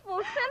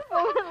deceitful,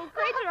 sinful little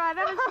creature I've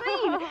ever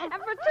seen.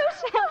 And for 2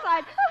 cents,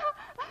 I'd...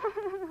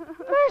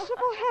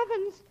 Merciful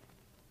heavens!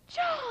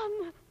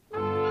 John!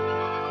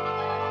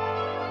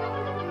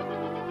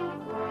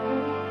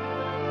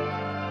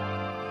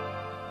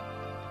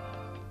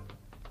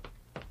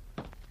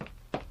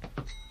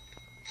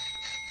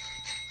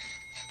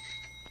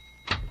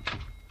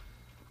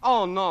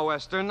 Oh, no,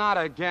 Esther, not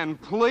again,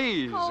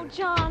 please. Oh,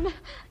 John.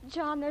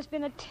 John, there's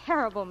been a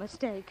terrible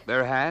mistake.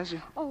 There has?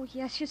 Oh,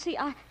 yes, you see,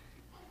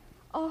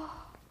 Oh,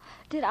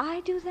 did I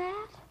do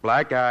that?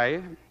 Black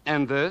eye,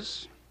 and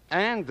this,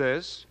 and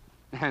this,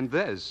 and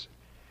this.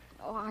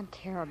 Oh, I'm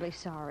terribly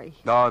sorry.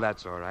 Oh,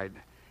 that's all right.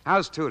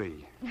 How's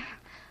Tootie?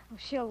 Oh,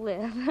 she'll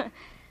live.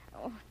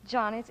 Oh,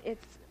 John, it's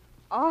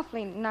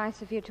awfully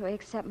nice of you to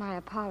accept my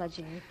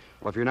apology.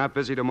 Well, if you're not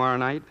busy tomorrow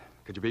night,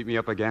 could you beat me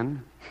up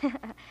again?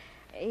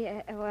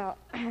 Yeah, well,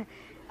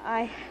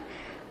 I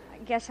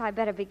guess I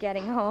better be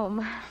getting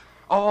home.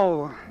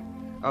 Oh,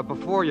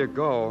 before you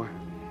go,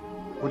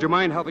 would you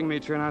mind helping me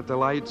turn out the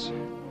lights?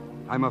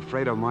 I'm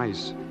afraid of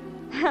mice.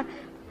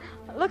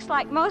 Looks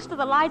like most of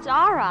the lights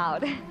are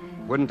out.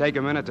 Wouldn't take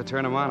a minute to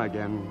turn them on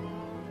again.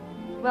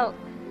 Well,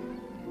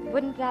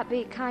 wouldn't that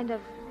be kind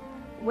of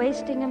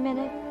wasting a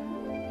minute?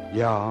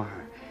 Yeah.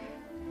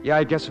 Yeah,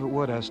 I guess it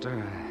would,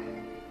 Esther.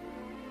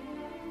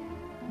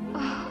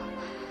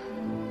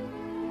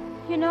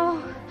 You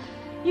know,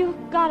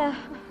 you've got a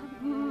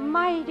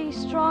mighty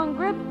strong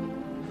grip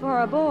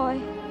for a boy.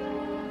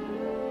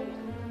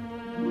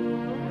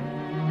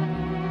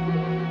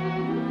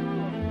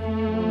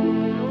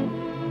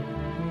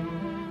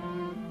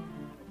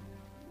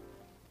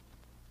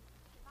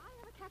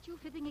 You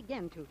fibbing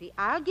again, Tootie.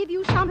 I'll give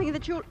you something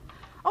that you'll...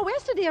 Oh,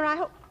 Esther, dear, I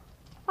hope...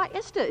 Why,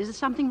 Esther, is there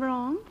something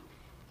wrong?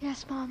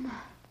 Yes, Mama.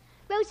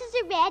 Roses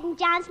are red, and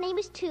John's name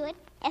is Truitt.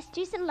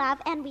 Esther's in love,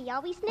 and we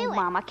always knew it.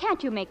 Mama,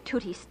 can't you make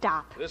Tootie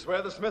stop? This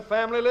where the Smith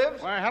family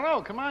lives? Why,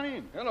 hello, come on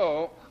in.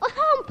 Hello. Oh,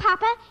 home,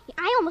 Papa.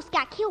 I almost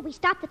got killed. We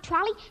stopped the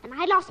trolley, and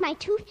I lost my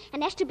tooth,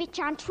 and Esther bit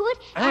John Truitt.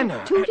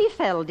 Anna. Tootie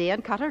fell, dear,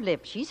 and cut her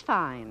lip. She's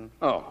fine.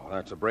 Oh,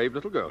 that's a brave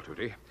little girl,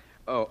 Tootie.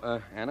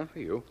 Oh, Anna, for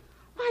you.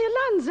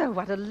 Why, Alonzo,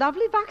 what a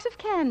lovely box of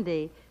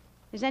candy.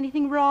 Is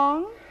anything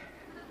wrong?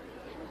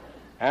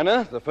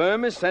 Anna, the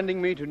firm is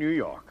sending me to New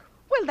York.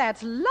 Well,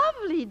 that's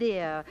lovely,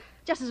 dear.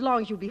 Just as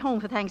long as you'll be home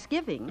for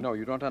Thanksgiving. No,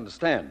 you don't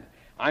understand.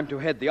 I'm to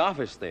head the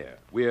office there.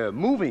 We're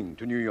moving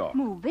to New York.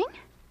 Moving?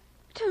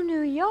 To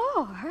New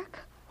York?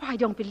 Why, I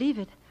don't believe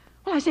it.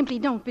 Well, I simply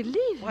don't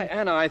believe it. Why,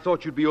 Anna, I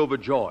thought you'd be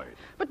overjoyed.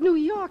 But New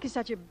York is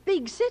such a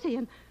big city,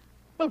 and...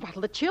 Well,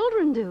 what'll the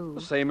children do?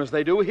 The same as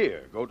they do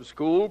here. Go to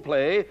school,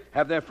 play,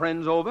 have their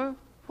friends over.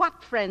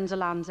 What friends,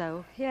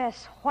 Alonzo?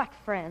 Yes, what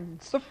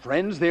friends? The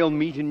friends they'll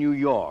meet in New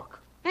York.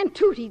 And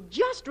Tootie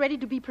just ready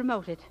to be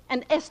promoted.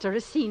 And Esther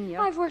a senior.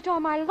 I've worked all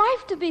my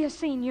life to be a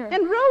senior.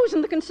 And Rose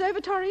in the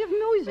Conservatory of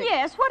Music.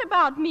 Yes, what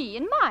about me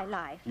in my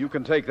life? You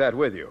can take that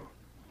with you.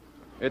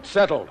 It's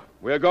settled.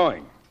 We're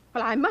going.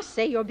 Well, I must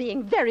say you're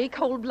being very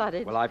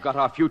cold-blooded. Well, I've got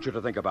our future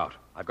to think about.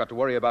 I've got to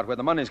worry about where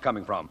the money's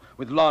coming from.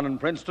 With Lon in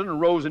Princeton and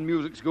Rose in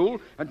music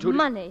school and Tootie...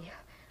 Money.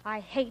 I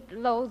hate,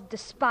 loathe,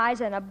 despise,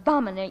 and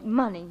abominate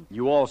money.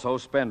 You also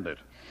spend it.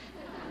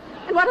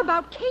 And what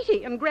about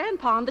Katie and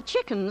Grandpa and the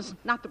chickens?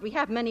 Not that we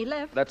have many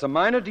left. That's a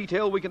minor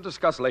detail we can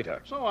discuss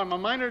later. So I'm a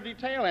minor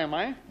detail, am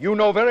I? You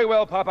know very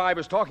well, Papa, I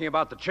was talking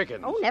about the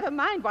chickens. Oh, never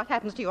mind what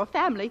happens to your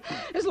family,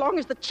 as long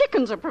as the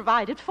chickens are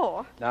provided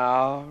for.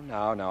 Now,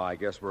 I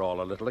guess we're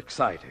all a little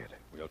excited.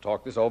 We'll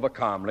talk this over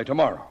calmly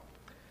tomorrow.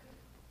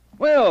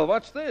 Well,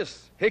 what's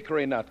this?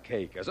 Hickory nut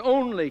cake, as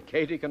only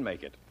Katie can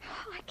make it.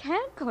 I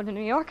can't go to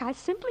New York. I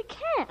simply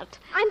can't.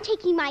 I'm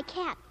taking my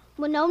cat.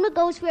 Winona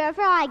goes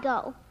wherever I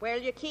go.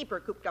 Where'll you keep her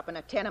cooped up in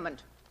a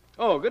tenement?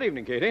 Oh, good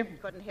evening, Katie.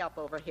 Couldn't help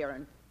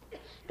overhearing.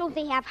 Don't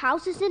they have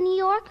houses in New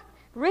York?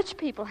 Rich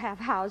people have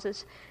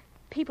houses.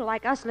 People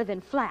like us live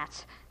in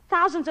flats.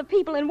 Thousands of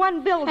people in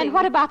one building. And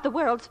what about the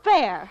World's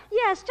Fair?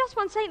 Yes, just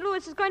when St.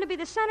 Louis is going to be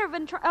the center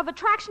of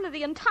attraction of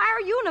the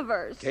entire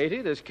universe.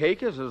 Katie, this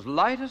cake is as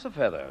light as a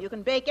feather. You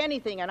can bake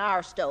anything in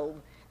our stove.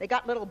 They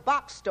got little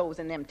box stoves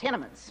in them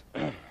tenements.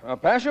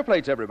 Pass your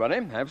plates,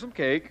 everybody. Have some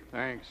cake.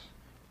 Thanks.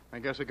 I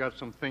guess I got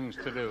some things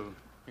to do.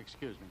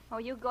 Excuse me. Are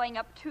you going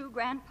up too,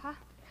 Grandpa?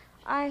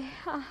 I'll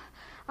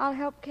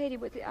help Katie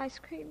with the ice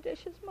cream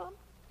dishes, Mom.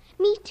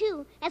 Me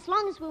too. As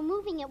long as we're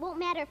moving, it won't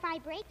matter if I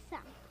break some.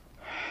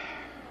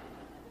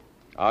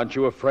 Aren't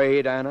you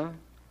afraid, Anna?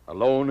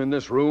 Alone in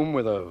this room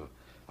with a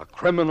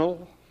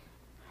criminal?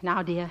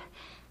 Now, dear,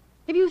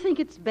 if you think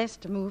it's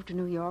best to move to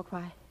New York,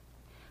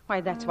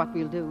 why, that's what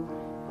we'll do.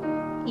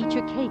 Eat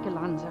your cake,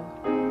 Alonzo.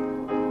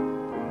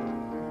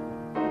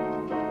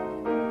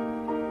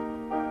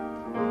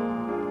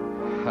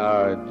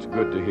 It's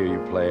good to hear you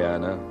play,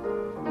 Anna.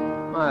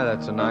 My,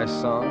 that's a nice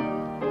song.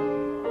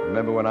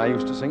 Remember when I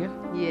used to sing it?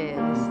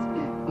 Yes.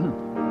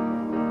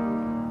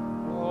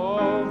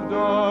 Of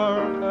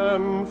dark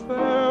and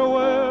fair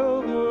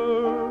weather,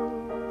 you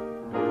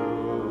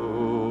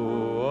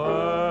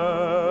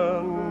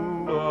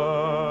and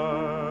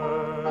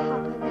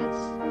Papa,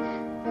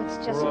 that's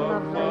just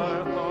lovely.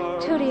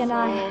 Tootie and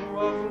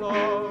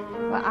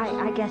well,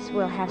 I guess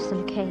we'll have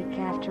some cake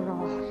after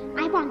all.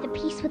 I want the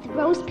piece with the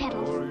rose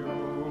petals.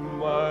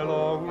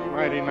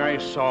 Mighty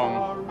nice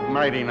song.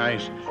 Mighty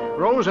nice.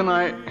 Rose and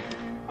I...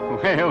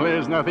 Well,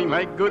 there's nothing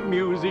like good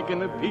music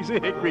and a piece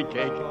of hickory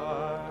cake.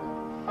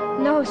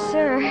 No,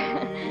 sir. I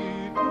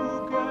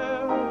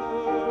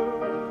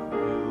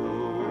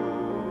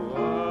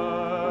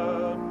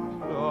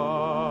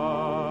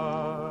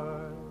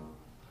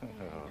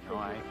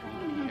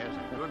think he has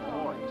a good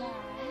voice.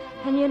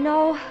 And you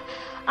know,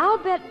 I'll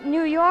bet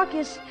New York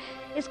is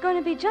going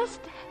to be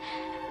just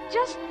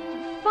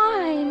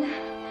fine.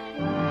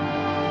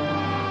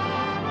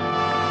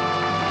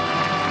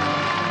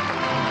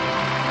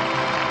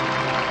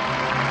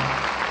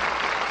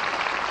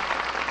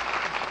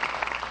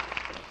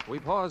 We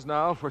pause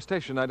now for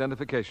station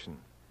identification.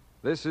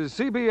 This is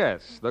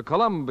CBS, the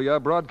Columbia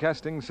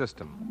Broadcasting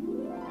System.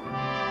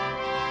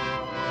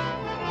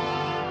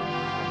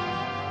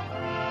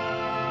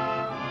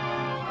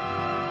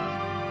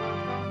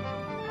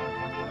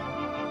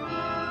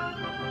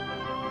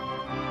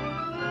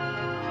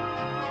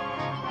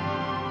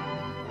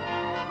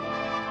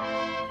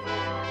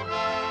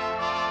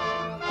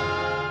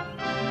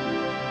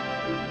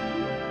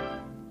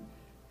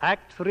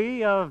 Act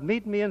 3 of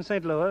Meet Me in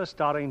St. Louis,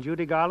 starring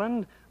Judy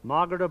Garland,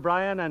 Margaret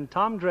O'Brien, and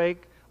Tom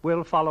Drake,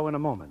 will follow in a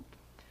moment.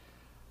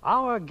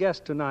 Our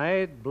guest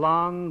tonight,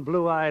 blonde,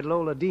 blue-eyed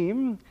Lola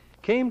Deem,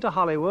 came to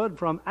Hollywood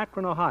from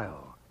Akron,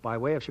 Ohio, by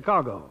way of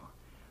Chicago.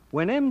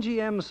 When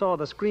MGM saw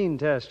the screen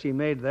test she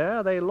made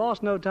there, they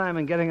lost no time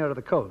in getting her to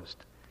the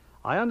coast.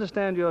 I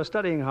understand you're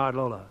studying hard,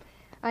 Lola.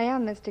 I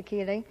am, Mr.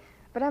 Keeley,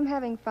 but I'm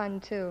having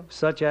fun, too.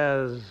 Such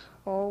as?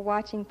 Oh,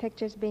 watching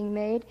pictures being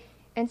made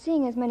and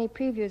seeing as many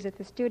previews at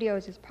the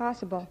studios as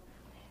possible.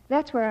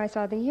 That's where I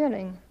saw The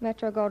Yearling,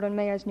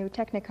 Metro-Goldwyn-Mayer's new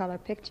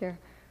Technicolor picture,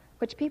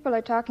 which people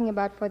are talking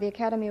about for the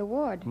Academy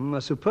Award.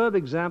 A superb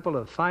example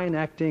of fine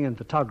acting and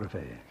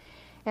photography.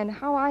 And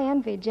how I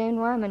envy Jane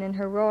Wyman in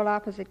her role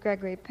opposite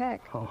Gregory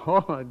Peck.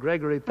 Oh, a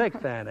Gregory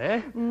Peck fan, eh?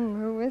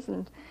 Who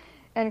isn't?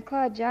 And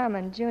Claude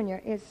Jarman, Jr.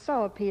 is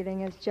so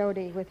appealing as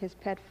Jody with his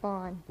pet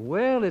fawn.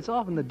 Well, it's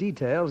often the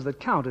details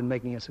that count in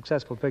making a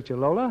successful picture,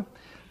 Lola.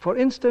 For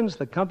instance,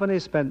 the company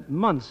spent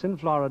months in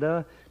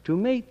Florida to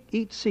make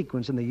each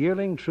sequence in The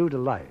Yearling true to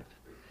life.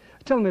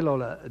 Tell me,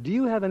 Lola, do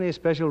you have any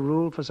special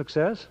rule for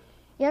success?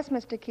 Yes,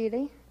 Mr.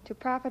 Keeley, to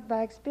profit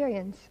by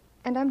experience.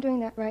 And I'm doing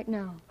that right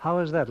now. How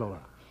is that, Lola?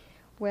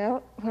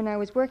 Well, when I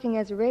was working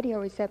as a radio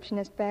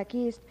receptionist back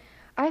east,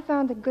 I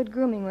found that good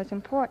grooming was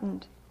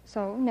important.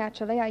 So,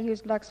 naturally, I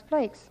used Lux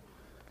Flakes.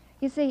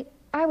 You see,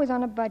 I was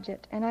on a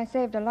budget, and I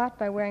saved a lot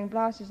by wearing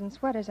blouses and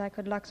sweaters I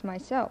could Lux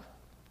myself.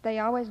 They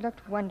always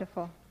looked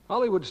wonderful.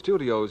 Hollywood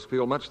studios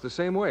feel much the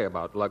same way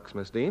about Lux,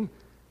 Miss Deem.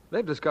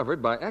 They've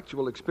discovered by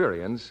actual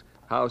experience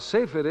how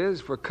safe it is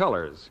for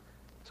colors.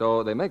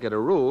 So they make it a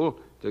rule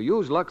to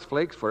use Lux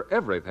Flakes for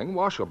everything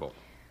washable.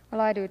 Well,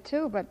 I do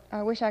too, but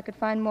I wish I could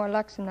find more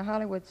Lux in the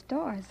Hollywood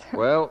stores.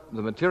 Well,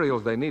 the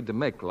materials they need to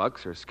make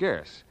Lux are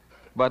scarce.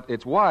 But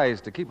it's wise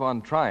to keep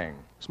on trying.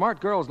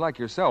 Smart girls like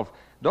yourself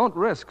don't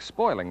risk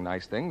spoiling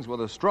nice things with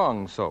a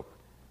strong soap,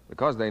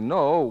 because they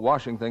know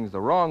washing things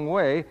the wrong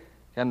way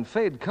can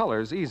fade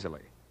colors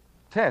easily.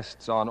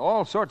 Tests on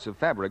all sorts of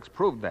fabrics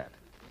proved that.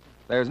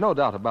 There's no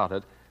doubt about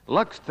it.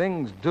 Lux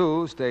things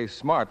do stay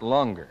smart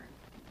longer.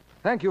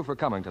 Thank you for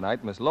coming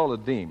tonight, Miss Lola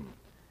Dean.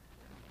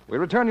 We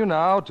return you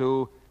now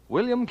to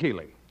William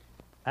Keighley.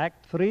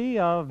 Act 3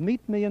 of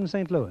Meet Me in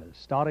St. Louis,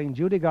 starring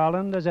Judy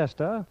Garland as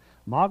Esther,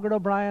 Margaret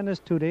O'Brien as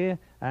Tootie,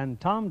 and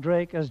Tom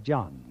Drake as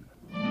John.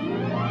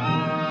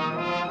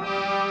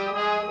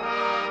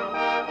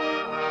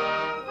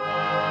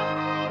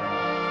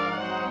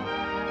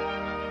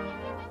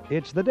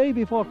 It's the day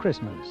before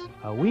Christmas,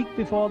 a week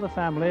before the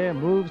family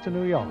moves to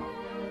New York,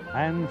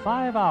 and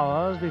 5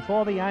 hours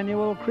before the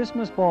annual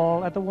Christmas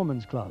ball at the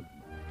Woman's Club.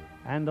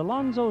 And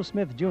Alonzo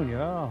Smith, Jr.,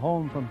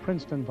 home from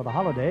Princeton for the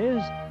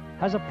holidays,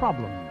 has a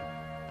problem.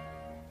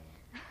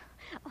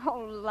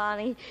 Oh,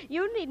 Lonnie,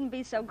 you needn't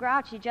be so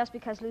grouchy just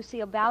because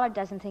Lucille Ballard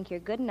doesn't think you're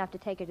good enough to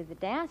take her to the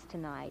dance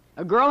tonight.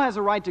 A girl has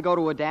a right to go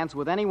to a dance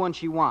with anyone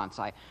she wants.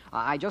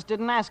 I just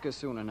didn't ask her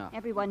soon enough.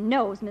 Everyone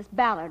knows Miss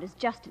Ballard is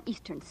just an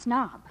Eastern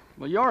snob.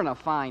 Well, you're in a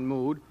fine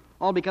mood.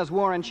 All because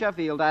Warren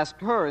Sheffield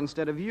asked her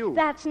instead of you.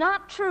 That's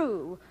not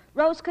true.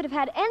 Rose could have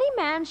had any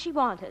man she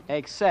wanted.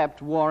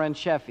 Except Warren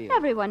Sheffield.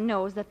 Everyone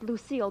knows that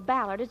Lucille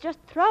Ballard is just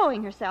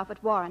throwing herself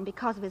at Warren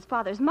because of his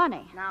father's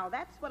money. Now,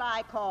 that's what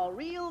I call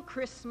real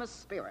Christmas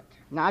spirit.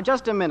 Now,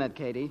 just a minute,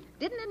 Katie.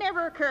 Didn't it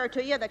ever occur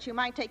to you that you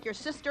might take your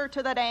sister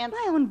to the dance?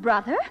 My own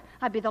brother?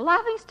 I'd be the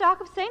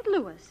laughingstock of St.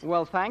 Louis.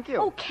 Well, thank you.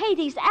 Oh,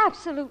 Katie's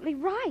absolutely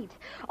right.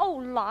 Oh,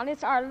 Lon,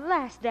 it's our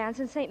last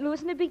dance in St.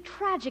 Louis, and it'd be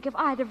tragic if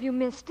either of you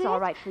missed it. It's all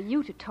right for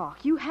you to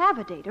talk. You have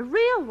a date, a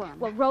real one.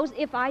 Well, Rose,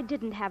 if I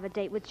didn't have a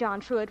date with John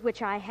Truitt,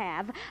 which I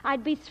have,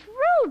 I'd be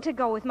thrilled to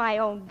go with my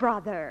own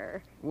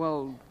brother.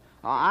 Well,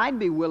 I'd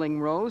be willing,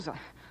 Rose.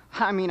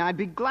 I mean, I'd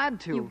be glad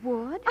to. You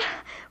would?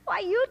 Why,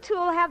 you two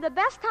will have the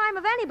best time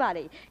of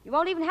anybody. You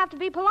won't even have to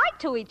be polite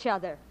to each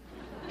other.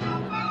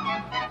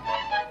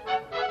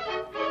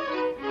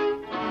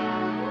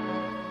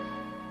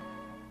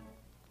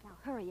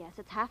 Hurry, yes,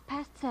 it's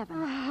 7:30.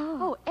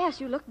 Oh,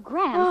 S, you look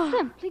grand,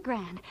 simply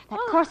grand. That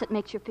corset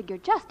makes your figure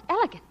just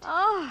elegant.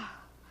 Oh,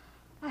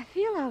 I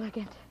feel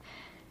elegant,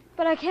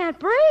 but I can't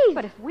breathe.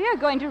 But if we're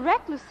going to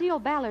wreck Lucille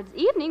Ballard's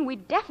evening, we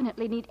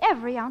definitely need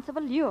every ounce of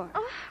allure.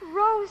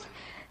 Rose,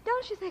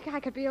 don't you think I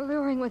could be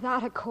alluring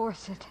without a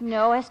corset?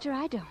 No, Esther,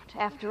 I don't.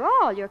 After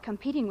all, you're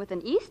competing with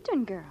an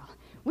Eastern girl.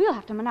 We'll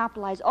have to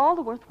monopolize all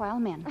the worthwhile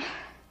men.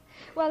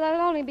 Well,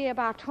 there'll only be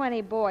about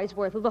 20 boys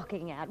worth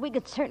looking at. We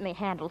could certainly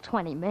handle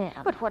 20 men.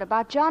 But what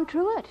about John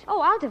Truitt?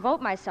 Oh, I'll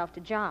devote myself to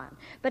John.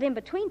 But in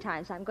between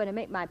times, I'm going to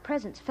make my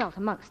presence felt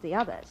amongst the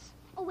others.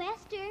 Oh,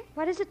 Esther.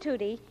 What is it,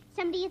 Tootie?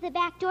 Somebody at the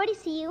back door to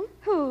see you.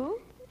 Who?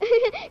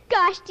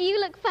 Gosh, do you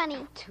look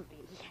funny. Tootie.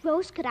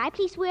 Rose, could I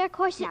please wear a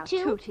corset, now,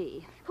 too?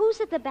 Tootie. Who's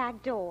at the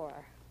back door?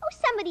 Oh,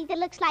 somebody that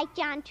looks like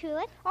John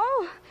Truitt.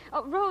 Oh,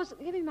 Rose,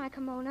 give me my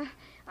kimono.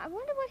 I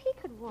wonder what he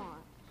could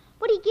want.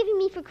 What are you giving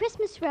me for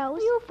Christmas,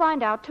 Rose? You'll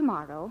find out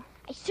tomorrow.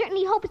 I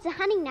certainly hope it's a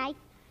hunting knife.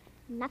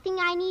 Nothing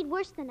I need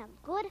worse than a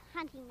good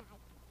hunting knife.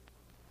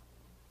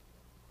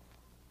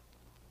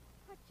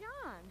 But,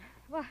 John,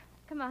 well,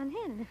 come on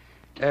in.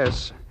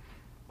 S,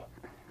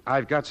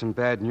 I've got some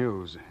bad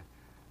news.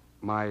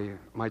 My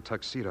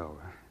tuxedo.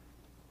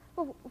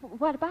 Well,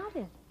 what about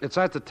it? It's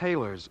at the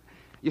tailor's.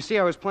 You see,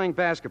 I was playing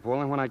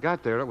basketball, and when I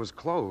got there, it was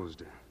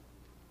closed.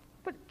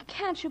 But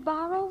can't you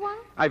borrow one?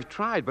 I've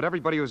tried, but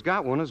everybody who's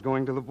got one is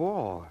going to the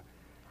ball.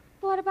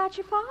 What about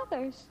your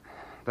father's?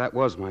 That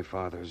was my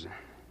father's.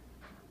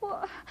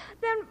 Well,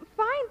 then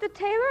find the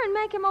tailor and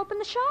make him open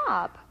the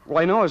shop.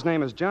 Well, I know his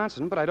name is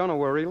Johnson, but I don't know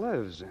where he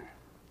lives.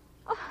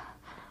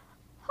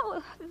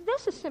 Oh,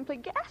 this is simply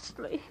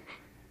ghastly.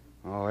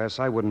 Oh, S,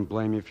 I wouldn't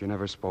blame you if you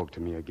never spoke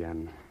to me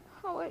again.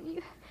 Oh, well,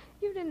 you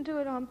didn't do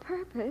it on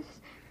purpose.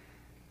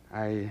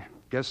 I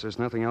guess there's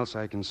nothing else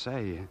I can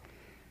say.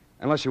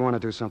 Unless you want to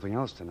do something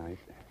else tonight.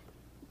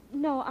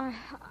 No,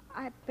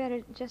 I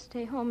better just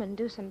stay home and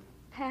do some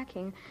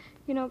packing.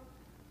 You know,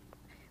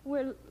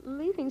 we're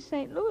leaving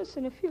St. Louis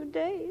in a few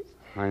days.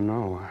 I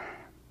know.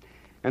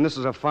 And this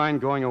is a fine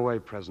going-away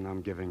present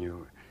I'm giving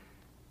you.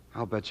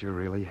 I'll bet you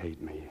really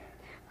hate me.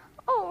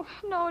 Oh,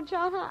 no,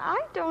 John,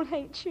 I don't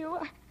hate you.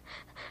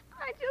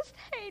 I just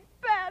hate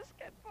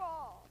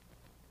basketball.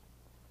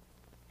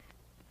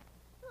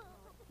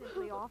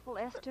 Simply awful,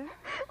 Esther.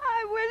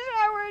 I wish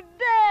I were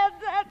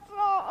dead, that's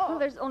all. Well,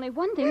 there's only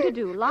one thing to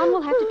do. Lon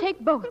will have to take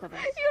both of us.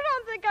 You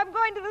don't think I'm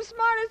going to the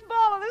smartest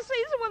ball of the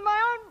season with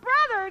my own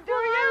brother, do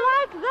you?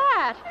 I like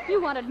that. You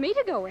wanted me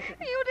to go with him.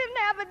 You didn't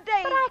have a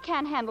date. But I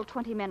can't handle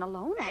 20 men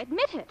alone. I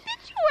admit it.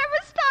 Did you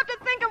ever stop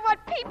to think of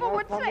what people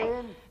would say?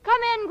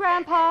 Come in,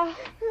 Grandpa.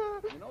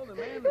 You know, the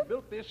man who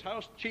built this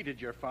house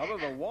cheated your father.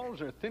 The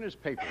walls are thin as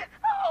paper.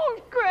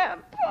 Oh,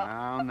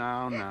 Grandpa.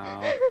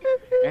 Now.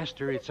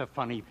 Esther, it's a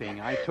funny thing.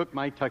 I took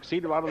my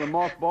tuxedo out of the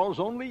mothballs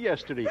only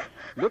yesterday.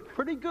 Looked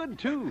pretty good,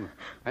 too.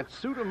 That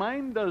suit of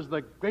mine does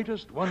the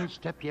greatest one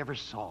step you ever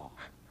saw.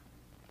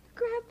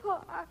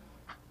 Grandpa,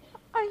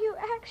 are you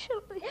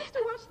actually... Esther,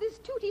 what's this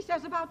Tootie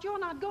says about your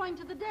not going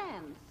to the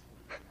dance?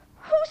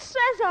 Who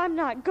says I'm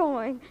not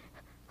going?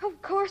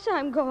 Of course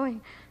I'm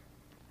going.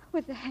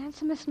 With the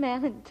handsomest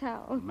man in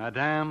town.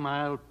 Madame,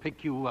 I'll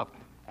pick you up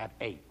at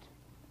 8.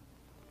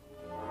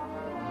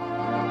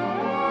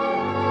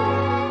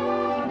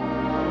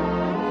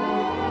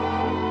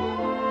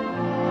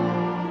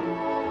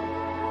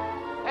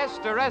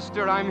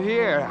 Esther, I'm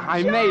here.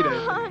 I made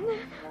it.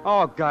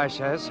 Oh, gosh,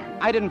 Ez.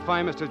 I didn't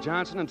find Mr.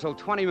 Johnson until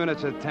 20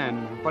 minutes at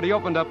 10, but he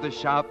opened up the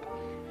shop,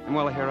 and,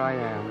 well, here I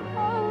am.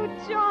 Oh,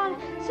 John,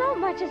 so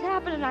much has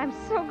happened, and I'm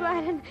so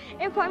glad. And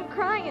if I'm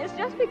crying, it's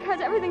just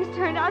because everything's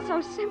turned out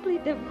so simply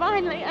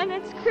divinely, and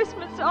it's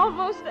Christmas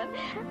almost, and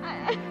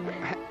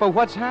But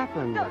what's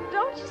happened?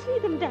 Don't you see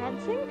them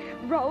dancing?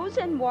 Rose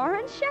and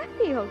Warren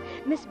Sheffield.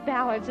 Miss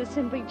Ballard's a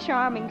simply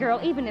charming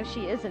girl, even if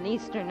she is an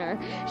Easterner.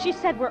 She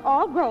said we're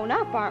all grown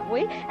up, aren't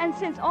we? And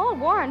since all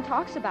Warren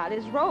talks about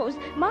is Rose,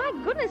 my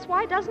goodness,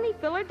 why doesn't he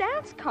fill her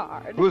dance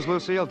card? Who's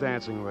Lucille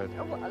dancing with?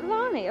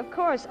 Lonnie, of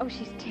course. Oh,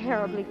 she's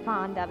terribly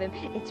fond of him.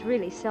 It's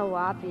really so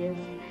obvious.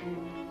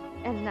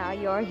 And now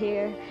you're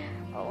here.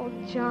 Oh,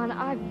 John,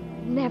 I've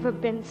never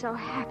been so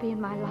happy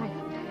in my life.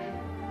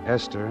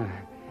 Esther,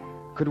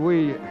 could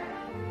we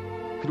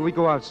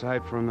go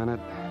outside for a minute?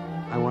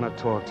 I want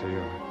to talk to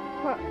you.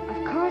 Well,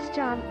 of course,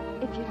 John,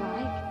 if you'd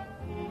like.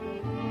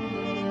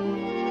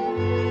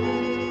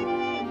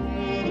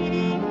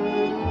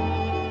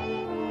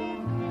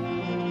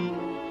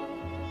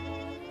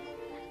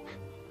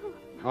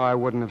 Oh, I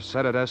wouldn't have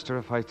said it, Esther,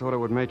 if I thought it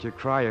would make you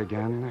cry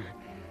again.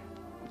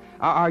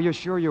 Are you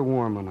sure you're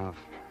warm enough?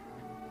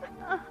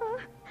 Uh-huh.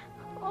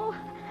 Oh,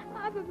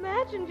 I've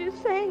imagined you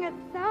saying it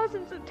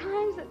thousands of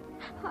times, and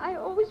I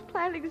always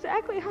planned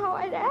exactly how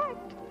I'd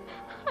act.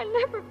 I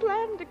never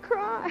planned to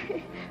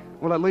cry.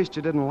 Well, at least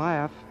you didn't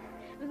laugh.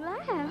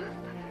 Laugh?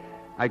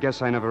 I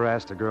guess I never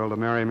asked a girl to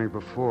marry me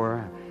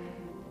before.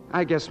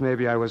 I guess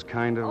maybe I was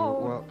kind of, Oh,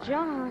 well...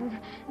 John,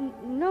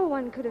 no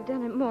one could have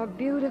done it more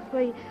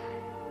beautifully.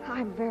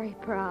 I'm very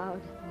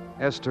proud.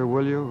 Esther,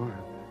 will you?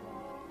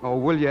 Oh,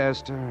 will you,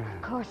 Esther?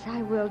 Of course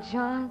I will,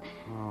 John.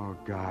 Oh,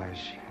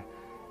 gosh.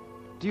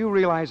 Do you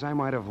realize I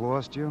might have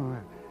lost you?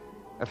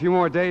 A few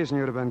more days and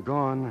you'd have been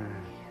gone.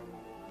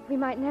 We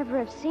might never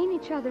have seen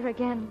each other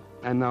again.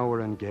 And now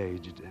we're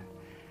engaged.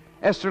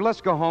 Esther,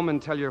 let's go home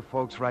and tell your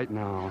folks right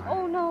now.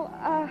 Oh, no,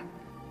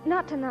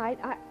 not tonight.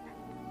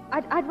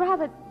 I'd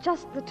rather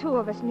just the two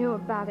of us knew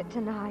about it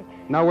tonight.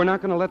 Now, we're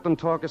not going to let them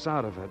talk us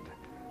out of it.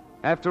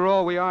 After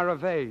all, we are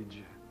of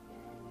age.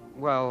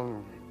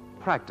 Well,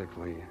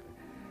 practically.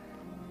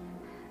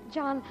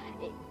 John,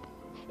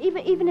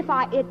 even if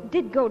it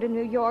did go to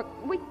New York,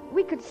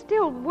 we could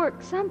still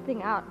work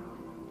something out.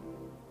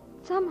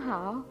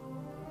 Somehow.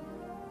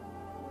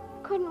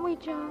 Couldn't we,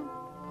 John?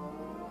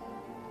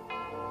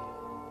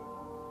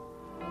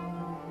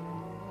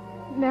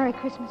 Merry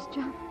Christmas,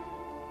 John.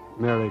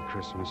 Merry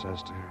Christmas,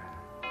 Esther.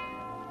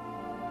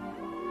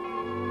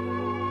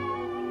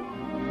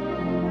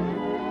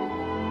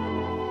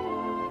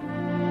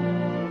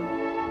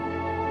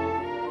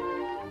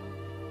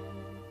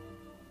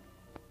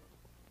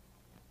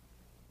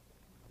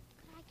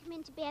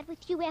 To bed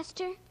with you,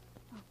 Esther?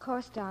 Of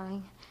course,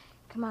 darling.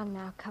 Come on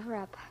now, cover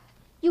up.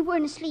 You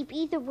weren't asleep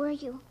either, were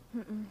you?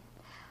 Mm-mm.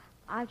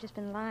 I've just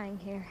been lying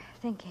here,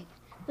 thinking.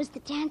 Was the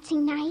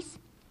dancing nice?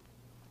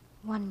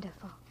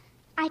 Wonderful.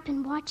 I've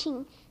been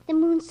watching. The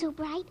moon's so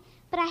bright,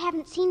 but I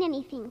haven't seen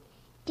anything.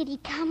 Did he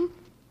come?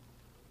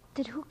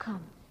 Did who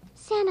come?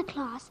 Santa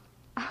Claus.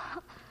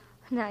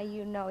 Now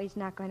you know he's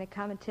not going to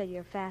come until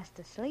you're fast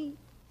asleep.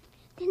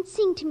 Then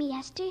sing to me,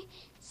 Esther.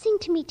 Sing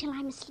to me till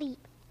I'm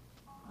asleep.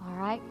 All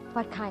right.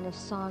 What kind of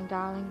song,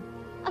 darling?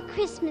 A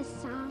Christmas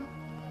song.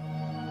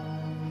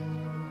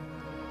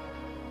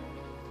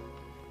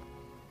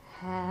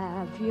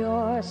 Have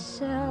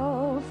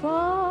yourself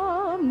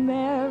a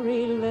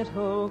merry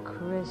little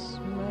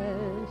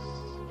Christmas.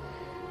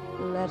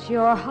 Let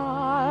your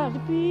heart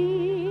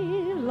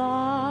be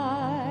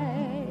light.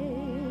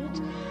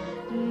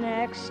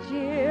 Next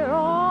year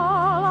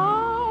all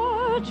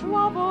our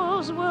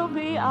troubles will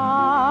be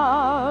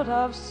out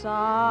of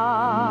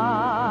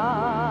sight.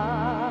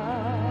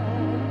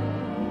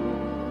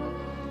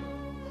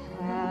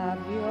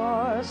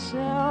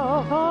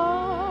 Yourself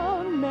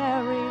a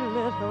merry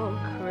little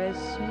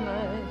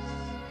Christmas.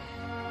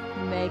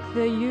 Make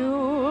the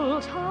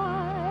Yuletide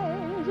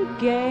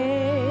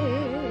gay.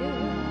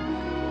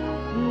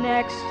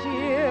 Next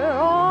year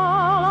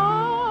all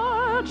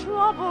our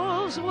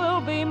troubles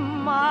will be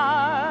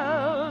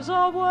miles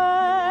away.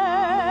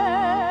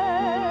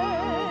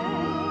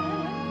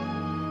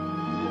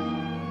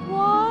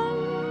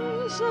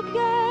 Once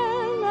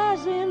again,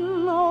 as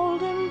in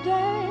olden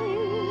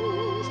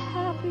days,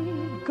 happy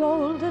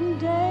golden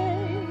days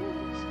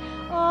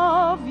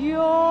of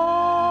yore.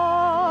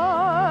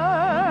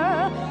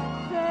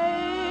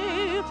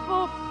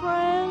 Faithful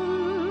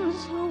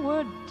friends who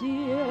were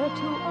dear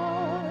to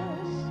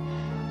us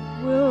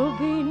will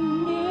be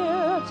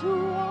near to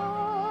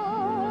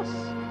us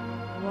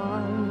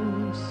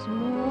once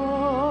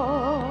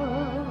more.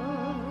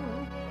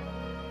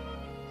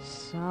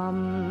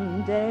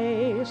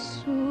 Someday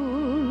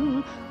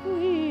soon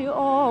we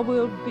all sure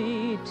we'll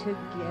be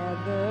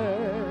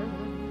together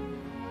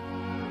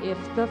if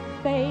the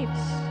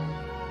fates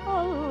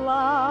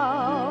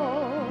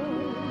allow.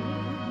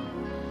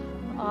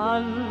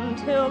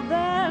 Until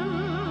then,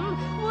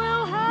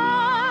 we'll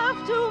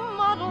have to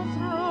muddle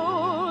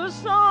through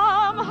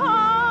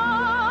somehow.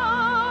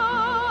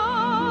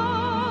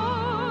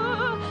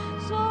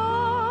 So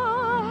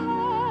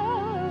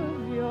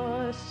have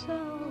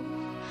yourself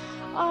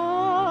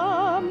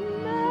a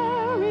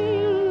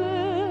merry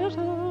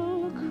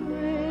little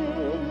Christmas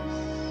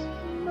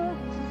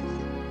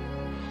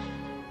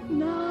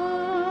now.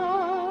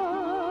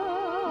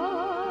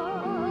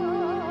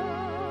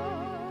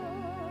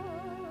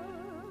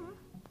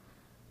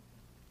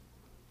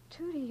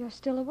 Tootie, you're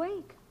still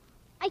awake.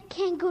 I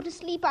can't go to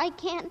sleep. I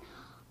can't.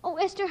 Oh,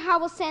 Esther, how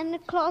will Santa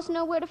Claus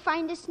know where to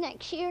find us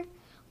next year?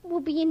 We'll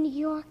be in New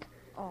York.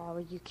 Oh,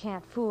 you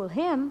can't fool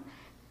him.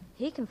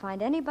 He can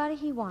find anybody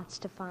he wants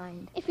to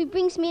find. If he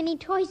brings me any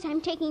toys,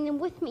 I'm taking them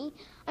with me.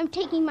 I'm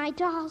taking my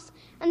dolls,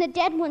 and the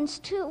dead ones,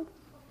 too.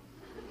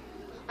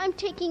 I'm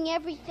taking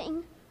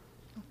everything.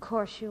 Of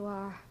course you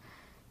are.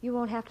 You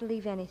won't have to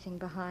leave anything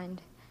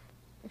behind.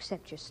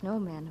 Except your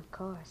snowman, of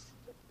course.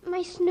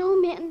 My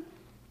snowman.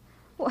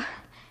 Well,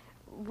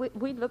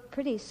 we'd look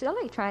pretty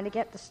silly trying to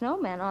get the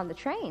snowman on the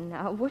train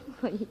now,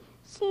 wouldn't we?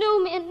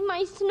 Snowman,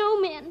 my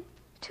snowman.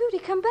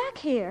 Tootie, come back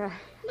here.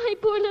 My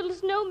poor little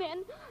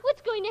snowman.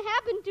 What's going to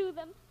happen to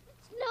them?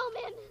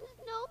 Snowman,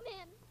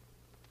 snowman.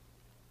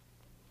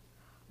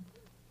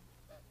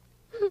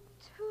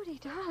 Tootie,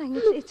 darling,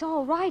 it's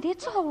all right.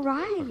 It's all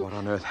right. But what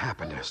on earth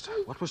happened, Esther?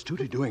 What was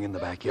Tootie doing in the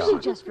She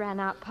backyard? just ran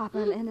out, Papa,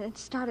 and it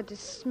started to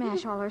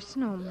smash all her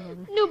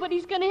snowmen.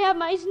 Nobody's going to have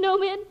my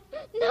snowman.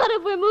 Not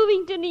if we're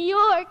moving to New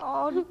York.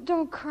 Oh,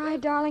 don't cry,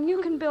 darling.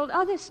 You can build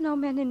other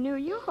snowmen in New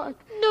York.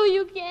 No,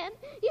 you can't.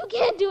 You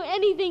can't do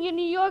anything in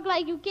New York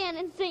like you can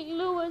in St.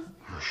 Louis.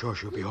 You're sure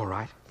she'll be all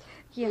right?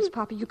 Yes,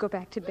 Papa, you go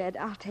back to bed.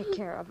 I'll take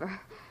care of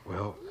her.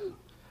 Well,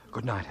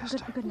 good night,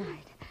 Esther. Good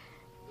night.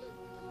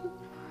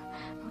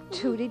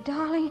 Tootie,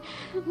 darling,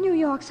 New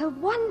York's a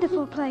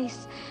wonderful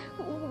place.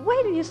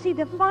 Wait till you see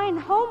the fine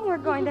home we're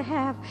going to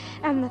have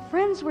and the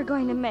friends we're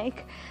going to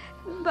make.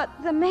 But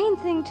the main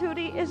thing,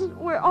 Tootie, is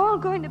we're all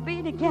going to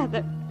be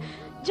together,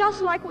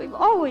 just like we've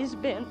always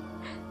been.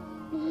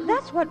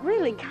 That's what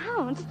really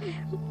counts.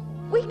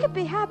 We could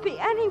be happy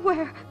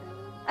anywhere,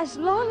 as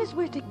long as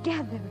we're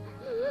together.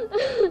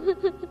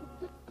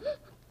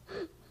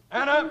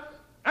 Anna!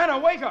 Anna,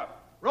 wake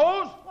up!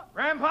 Rose!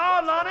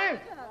 Grandpa, Lonnie!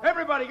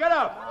 Everybody, get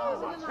up!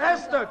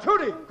 Esther,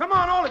 Tootie, come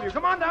on, all of you.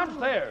 Come on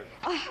downstairs.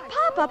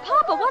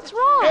 Papa, what's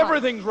wrong?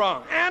 Everything's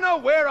wrong. Anna,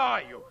 where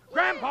are you?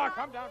 Grandpa,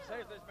 come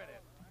downstairs this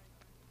minute.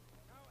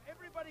 Now,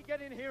 everybody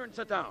get in here and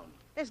sit down.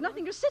 There's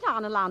nothing to sit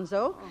on,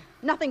 Alonzo.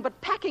 Nothing but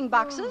packing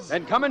boxes.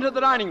 Then come into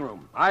the dining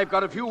room. I've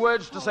got a few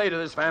words to say to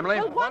this family.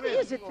 Well, what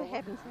is it, for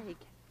heaven's sake?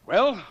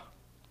 Well,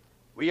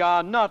 we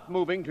are not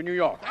moving to New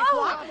York.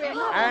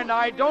 And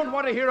I don't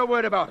want to hear a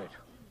word about it.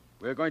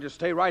 We're going to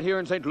stay right here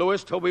in St.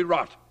 Louis till we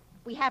rot.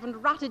 We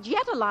haven't rotted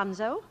yet,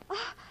 Alonzo.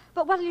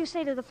 But what'll you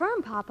say to the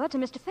firm, Papa, to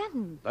Mr.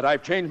 Fenton? That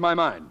I've changed my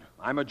mind.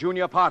 I'm a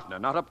junior partner,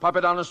 not a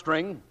puppet on a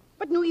string.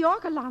 But New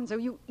York, Alonzo,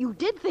 you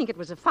did think it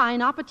was a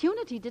fine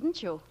opportunity,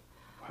 didn't you?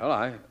 Well,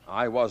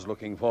 I was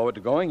looking forward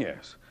to going,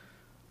 yes.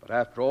 But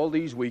after all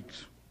these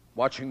weeks,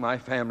 watching my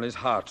family's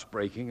hearts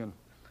breaking, and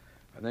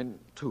then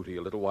Tootie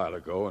a little while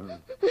ago, and...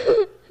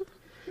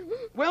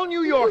 Well,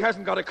 New York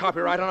hasn't got a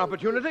copyright on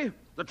opportunity.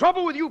 The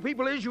trouble with you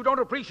people is you don't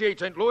appreciate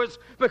St. Louis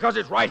because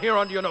it's right here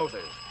under your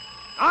noses.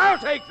 I'll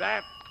take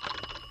that.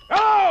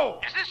 Oh!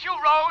 Is this you,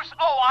 Rose?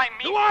 Oh, I'm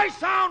me. Do I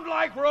sound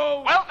like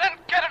Rose? Well, then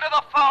get her to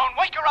the phone.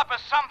 Wake her up or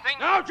something.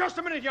 Now, just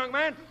a minute, young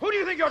man. Who do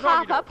you think you're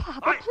talking to?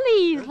 Papa,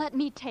 please let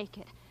me take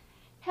it.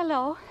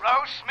 Hello?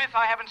 Rose Smith,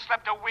 I haven't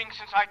slept a wink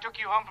since I took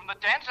you home from the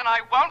dance, and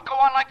I won't go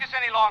on like this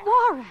any longer.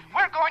 Warren!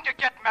 We're going to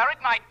get married,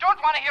 and I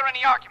don't want to hear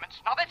any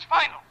arguments. Now, that's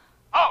final.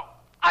 Oh,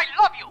 I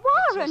love you.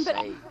 Warren, but...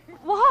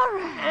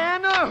 Warren!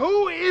 Anna,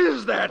 who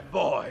is that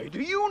boy?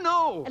 Do you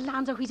know?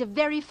 Alonzo, he's a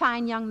very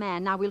fine young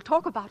man. Now, we'll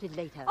talk about it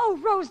later. Oh,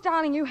 Rose,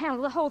 darling, you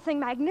handle the whole thing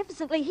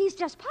magnificently. He's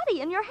just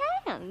putty in your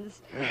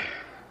hands.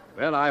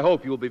 Well, I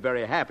hope you'll be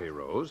very happy,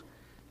 Rose.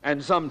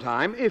 And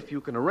sometime, if you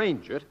can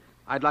arrange it,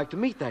 I'd like to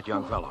meet that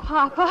young fellow.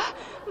 Papa,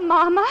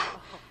 Mama.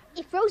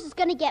 If Rose is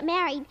going to get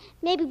married,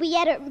 maybe we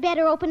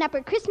better open up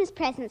her Christmas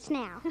presents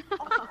now.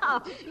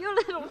 Oh, you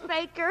little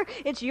faker.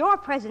 It's your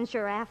presents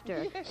you're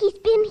after. He's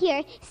been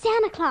here,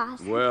 Santa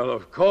Claus. Well,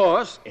 of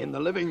course, in the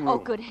living room. Oh,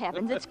 good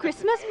heavens, it's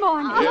Christmas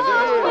morning.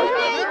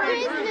 Merry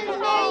Christmas,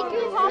 Merry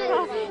Christmas.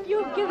 Papa,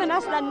 you've given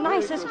us the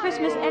nicest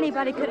Christmas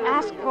anybody could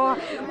ask for.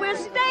 We're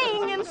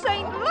staying in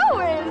St.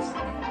 Louis.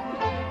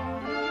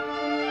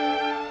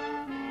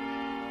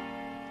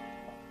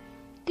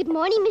 Good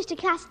morning, Mr.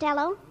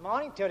 Costello.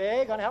 Morning,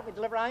 Tootie. Going to help me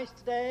deliver ice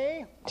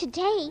today?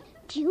 Today?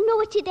 Do you know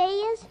what today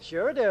is?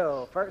 Sure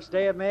do. First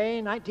day of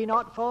May,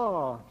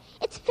 1904.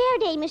 It's Fair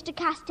Day, Mr.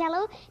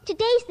 Costello.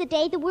 Today's the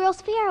day the World's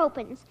Fair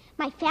opens.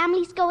 My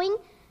family's going.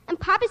 And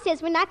Papa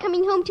says we're not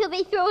coming home till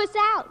they throw us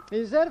out.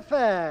 Is that a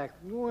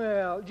fact?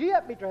 Well, gee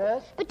up,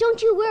 Beatrice. But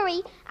don't you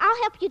worry.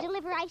 I'll help you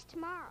deliver ice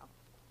tomorrow.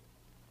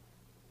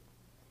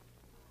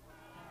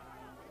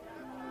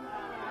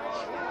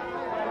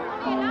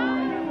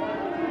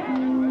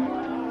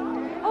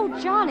 Oh,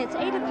 John, it's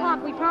 8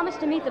 o'clock. We promised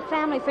to meet the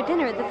family for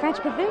dinner at the French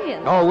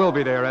Pavilion. Oh, we'll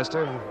be there,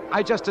 Esther.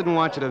 I just didn't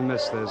want you to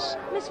miss this.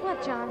 Miss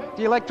what, John?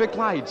 The electric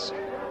lights.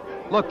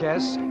 Look,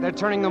 Es, they're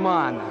turning them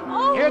on.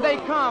 Oh. Here they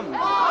come.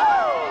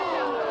 Oh,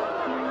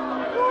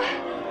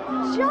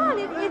 John,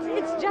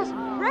 it's just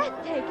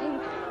breathtaking.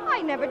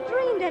 I never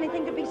dreamed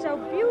anything could be so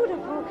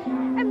beautiful.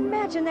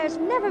 Imagine there's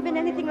never been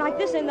anything like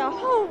this in the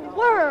whole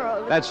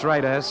world. That's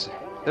right, Es.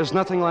 There's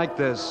nothing like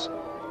this.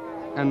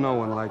 And no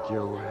one like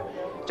you.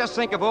 Just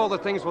think of all the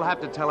things we'll have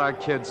to tell our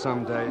kids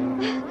someday.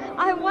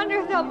 I wonder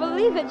if they'll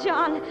believe it,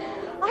 John.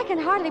 I can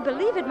hardly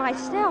believe it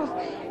myself.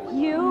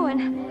 You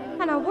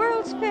and a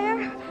World's Fair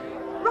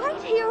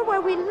right here where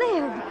we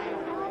live.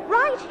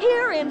 Right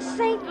here in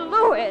St.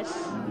 Louis.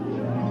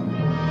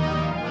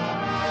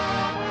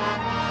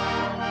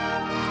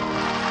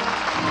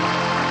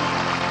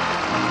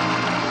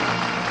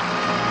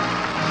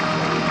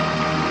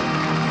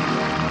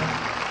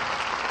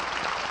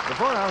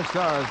 Before our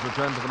stars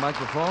return to the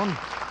microphone,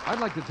 I'd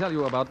like to tell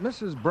you about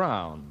Mrs.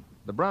 Brown.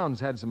 The Browns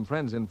had some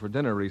friends in for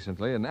dinner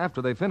recently, and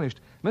after they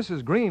finished,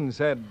 Mrs. Green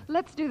said,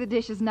 "Let's do the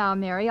dishes now,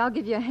 Mary. I'll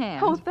give you a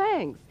hand." Oh,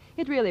 thanks.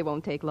 It really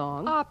won't take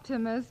long.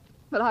 Optimist.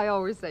 But I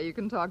always say you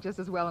can talk just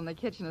as well in the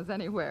kitchen as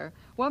anywhere.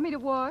 Want me to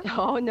wash?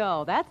 Oh,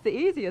 no, that's the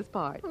easiest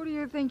part. Who do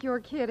you think you're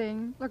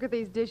kidding? Look at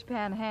these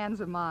dishpan hands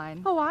of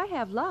mine. Oh, I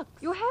have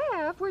Lux. You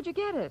have? Where'd you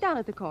get it? Down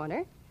at the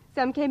corner.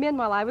 Some came in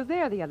while I was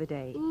there the other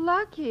day.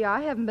 Lucky.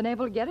 I haven't been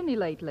able to get any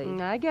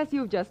lately. I guess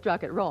you've just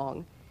struck it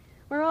wrong.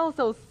 We're all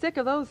so sick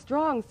of those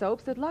strong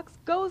soaps that Lux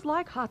goes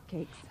like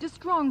hotcakes. Do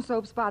strong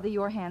soaps bother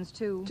your hands,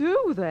 too?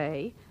 Do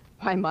they?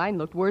 Why, mine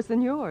looked worse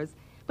than yours.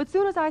 But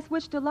soon as I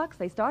switched to Lux,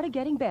 they started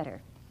getting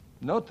better.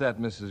 "Note that,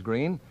 Mrs.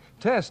 Green.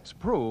 Tests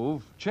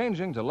prove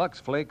changing to Lux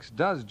Flakes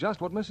does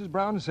just what Mrs.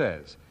 Brown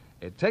says.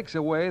 It takes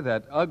away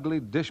that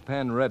ugly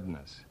dishpan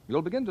redness.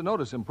 You'll begin to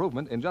notice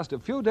improvement in just a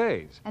few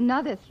days."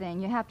 Another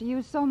thing, you have to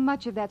use so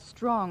much of that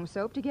strong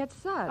soap to get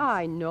suds.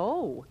 I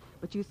know,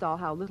 but you saw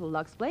how little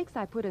Lux Flakes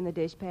I put in the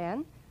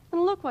dishpan.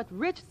 And look what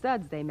rich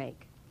suds they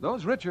make.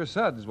 Those richer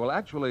suds will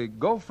actually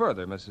go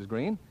further, Mrs.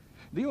 Green.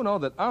 Do you know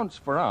that ounce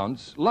for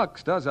ounce,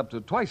 Lux does up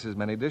to twice as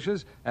many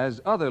dishes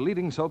as other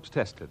leading soaps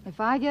tested? If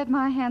I get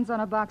my hands on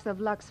a box of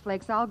Lux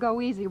Flakes, I'll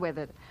go easy with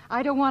it.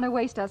 I don't want to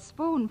waste a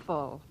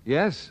spoonful.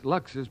 Yes,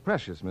 Lux is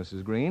precious,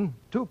 Mrs. Green.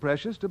 Too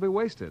precious to be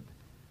wasted.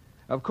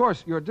 Of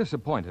course, you're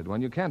disappointed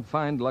when you can't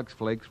find Lux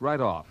Flakes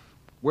right off.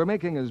 We're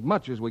making as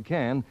much as we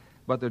can,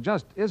 but there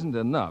just isn't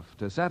enough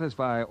to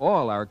satisfy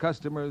all our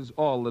customers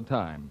all the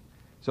time.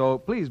 So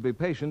please be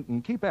patient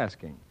and keep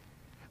asking.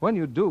 When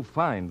you do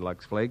find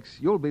Lux Flakes,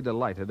 you'll be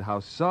delighted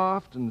how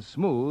soft and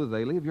smooth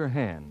they leave your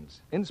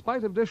hands, in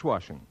spite of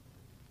dishwashing.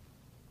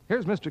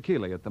 Here's Mr.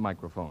 Keeley at the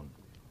microphone.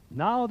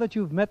 Now that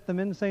you've met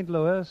them in St.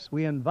 Louis,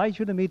 we invite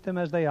you to meet them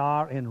as they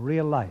are in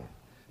real life.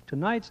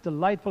 Tonight's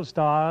delightful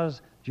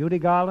stars, Judy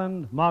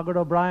Garland, Margaret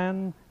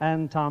O'Brien,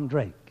 and Tom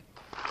Drake.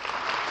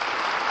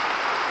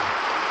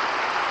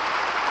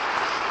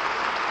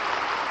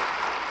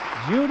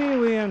 Judy,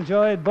 we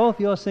enjoyed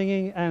both your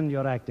singing and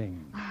your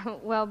acting.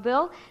 Well,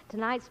 Bill,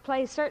 tonight's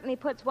play certainly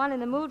puts one in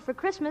the mood for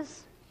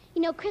Christmas.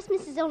 You know,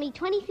 Christmas is only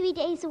 23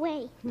 days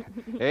away.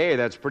 Hey,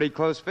 that's pretty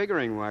close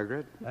figuring,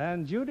 Margaret.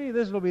 And, Judy,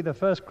 this will be the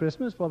first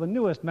Christmas for the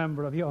newest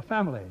member of your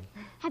family.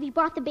 Have you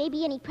bought the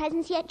baby any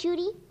presents yet,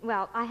 Judy?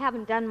 Well, I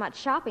haven't done much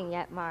shopping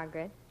yet,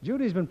 Margaret.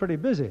 Judy's been pretty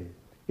busy.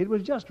 It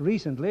was just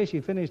recently she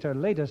finished her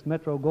latest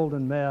Metro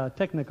Goldwyn Mayer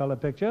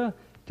Technicolor picture,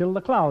 Till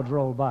the Clouds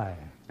Roll By.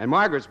 And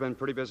Margaret's been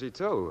pretty busy,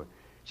 too.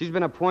 She's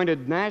been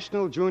appointed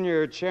National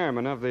Junior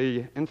Chairman of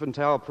the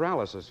Infantile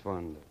Paralysis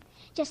Fund.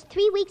 Just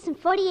 3 weeks and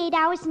 48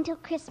 hours until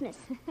Christmas.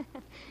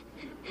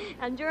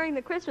 And during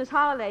the Christmas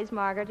holidays,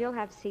 Margaret, you'll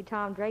have to see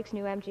Tom Drake's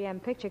new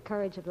MGM picture,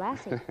 Courage of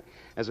Lassie.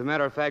 As a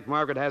matter of fact,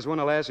 Margaret has one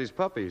of Lassie's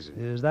puppies.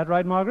 Is that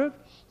right, Margaret?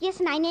 Yes,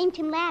 and I named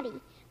him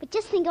Laddie. But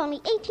just think, only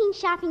 18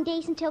 shopping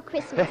days until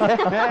Christmas.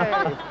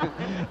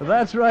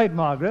 That's right,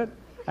 Margaret.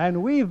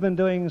 And we've been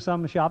doing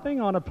some shopping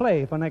on a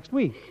play for next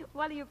week.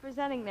 What are you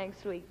presenting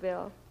next week,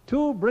 Bill?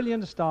 Two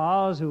brilliant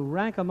stars who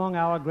rank among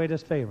our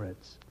greatest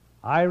favorites,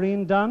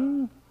 Irene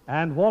Dunn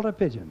and Walter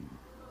Pidgeon.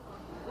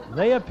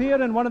 They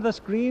appear in one of the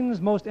screen's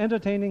most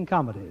entertaining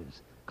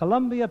comedies,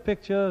 Columbia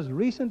Pictures'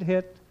 recent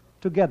hit,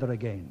 Together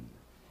Again.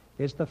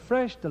 It's the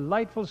fresh,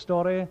 delightful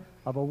story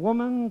of a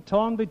woman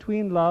torn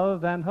between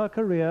love and her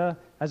career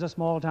as a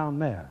small-town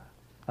mayor.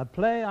 A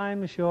play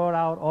I'm sure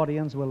our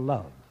audience will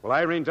love. Well,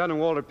 Irene Dunn and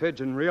Walter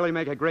Pidgeon really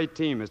make a great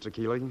team, Mr.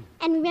 Keeley.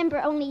 And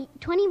remember, only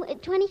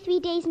 23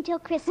 days until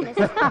Christmas.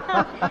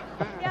 Yeah,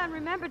 and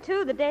remember,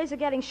 too, the days are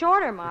getting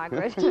shorter,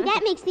 Margaret. Gee,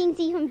 that makes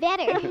things even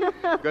better.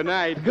 Good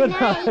night. Good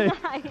night.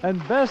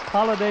 And best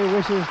holiday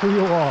wishes to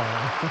you all.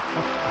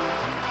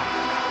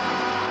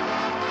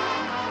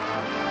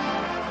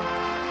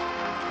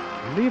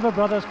 Lever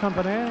Brothers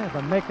Company,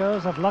 the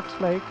makers of Lux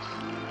Flakes,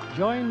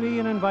 join me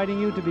in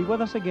inviting you to be with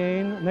us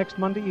again next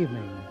Monday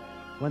evening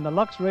when the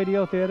Lux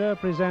Radio Theater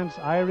presents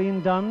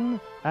Irene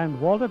Dunn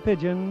and Walter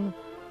Pidgeon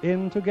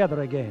in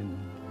Together Again.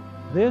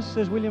 This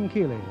is William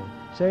Keighley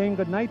saying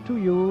good night to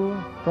you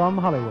from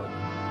Hollywood.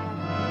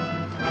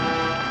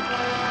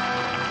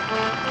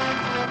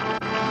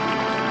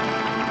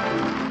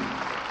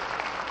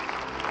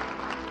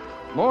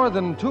 More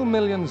than 2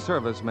 million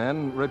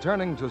servicemen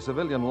returning to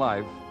civilian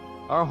life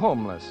are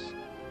homeless.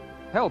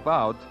 Help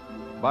out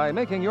by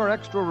making your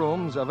extra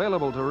rooms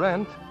available to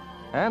rent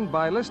and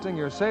by listing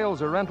your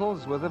sales or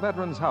rentals with the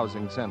Veterans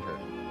Housing Center.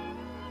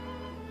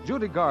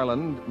 Judy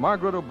Garland,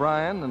 Margaret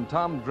O'Brien, and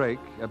Tom Drake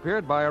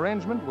appeared by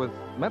arrangement with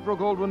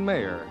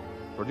Metro-Goldwyn-Mayer,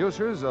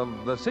 producers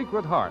of The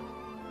Secret Heart.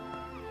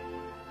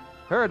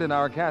 Heard in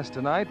our cast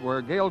tonight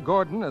were Gail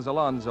Gordon as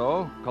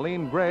Alonzo,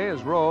 Colleen Gray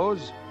as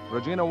Rose,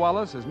 Regina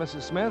Wallace as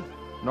Mrs. Smith,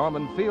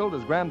 Norman Field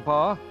as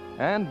Grandpa,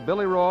 and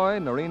Billy Roy,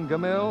 Noreen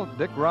Gamil,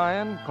 Dick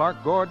Ryan,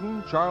 Clark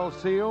Gordon, Charles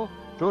Seal,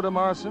 Truda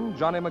Marson,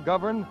 Johnny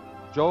McGovern,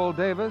 Joel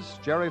Davis,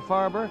 Jerry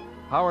Farber,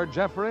 Howard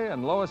Jeffrey,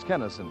 and Lois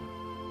Kennison.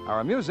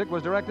 Our music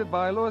was directed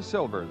by Louis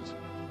Silvers.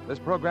 This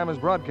program is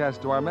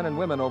broadcast to our men and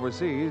women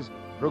overseas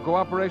through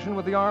cooperation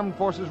with the Armed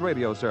Forces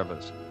Radio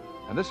Service.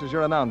 And this is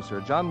your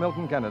announcer, John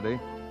Milton Kennedy,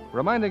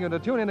 reminding you to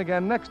tune in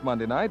again next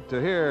Monday night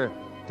to hear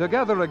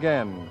Together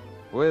Again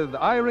with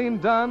Irene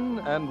Dunn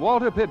and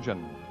Walter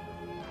Pidgeon.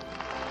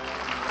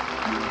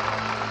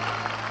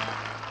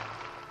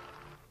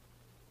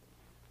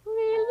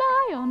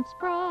 Rely on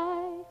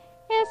Spry,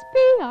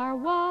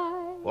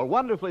 S-P-R-Y. For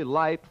wonderfully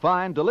light,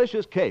 fine,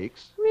 delicious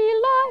cakes.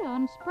 Rely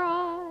on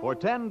Spry. For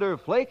tender,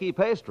 flaky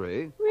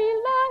pastry.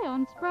 Rely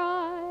on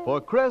Spry.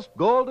 For crisp,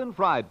 golden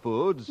fried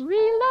foods.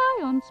 Rely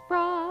on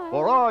Spry.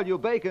 For all you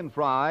bake and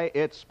fry,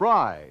 it's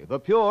Spry, the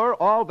pure,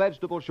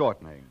 all-vegetable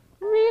shortening.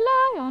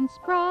 Rely on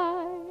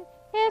Spry,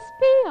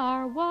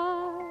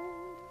 S-P-R-Y.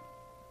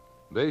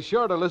 Be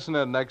sure to listen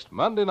in next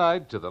Monday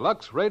night to the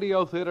Lux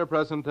Radio Theater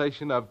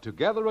presentation of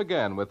Together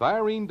Again with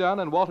Irene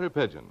Dunn and Walter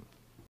Pidgeon.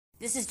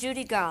 This is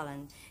Judy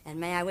Garland, and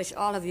may I wish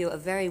all of you a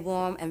very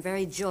warm and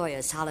very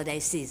joyous holiday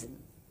season.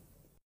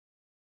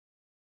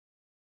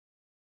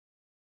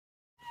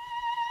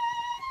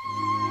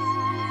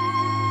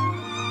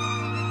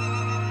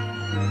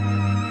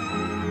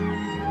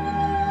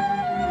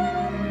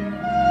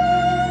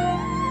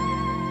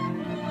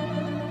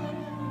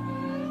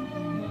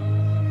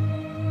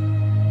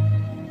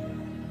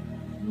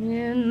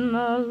 In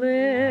the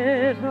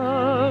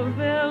little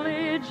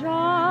village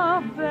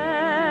of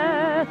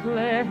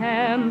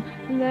Bethlehem,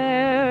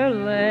 there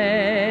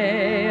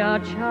lay a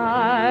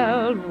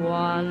child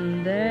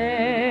one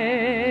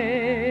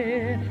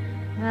day,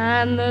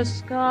 and the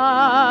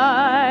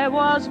sky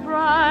was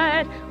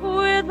bright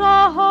with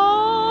a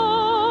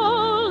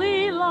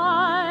holy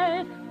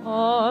light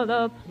o'er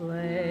the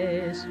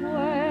place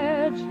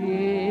where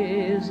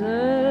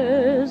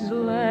Jesus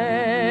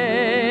lay.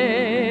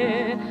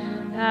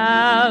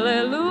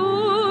 Hallelujah,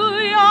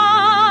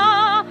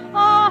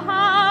 oh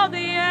how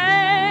the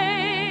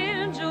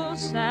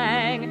angels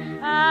sang.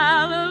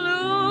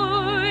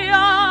 Hallelujah,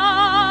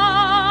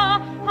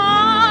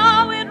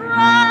 how it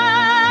rang,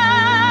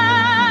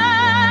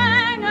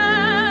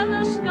 and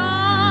the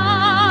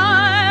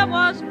sky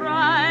was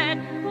bright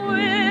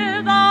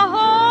with a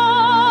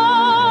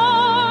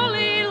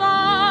holy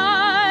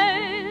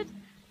light.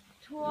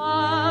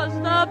 'Twas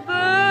the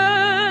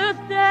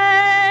birthday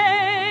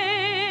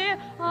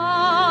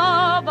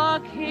of a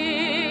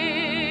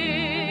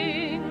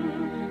king.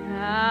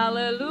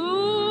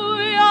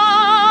 Hallelujah,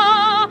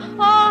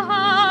 oh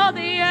how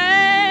the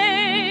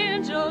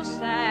angels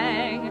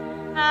sang.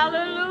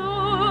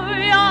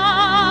 Hallelujah,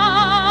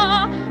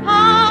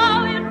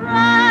 how it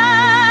rang,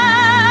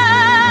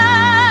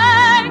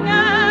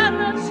 and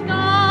the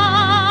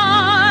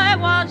sky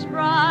was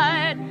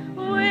bright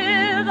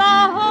with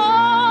a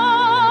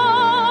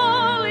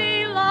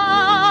holy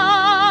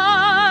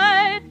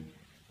light.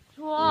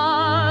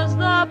 'Twas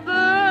the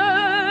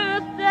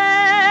birthday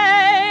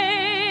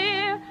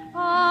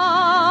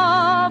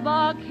of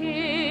a king.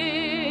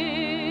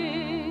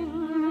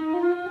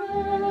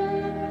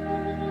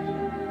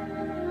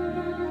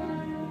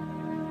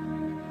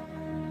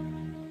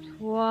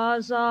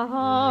 'Twas a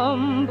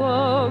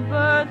humble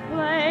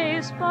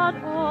birthplace, but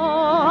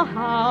oh,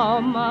 how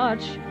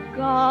much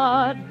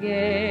God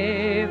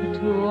gave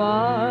to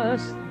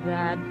us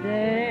that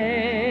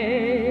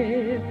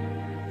day.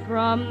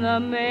 From the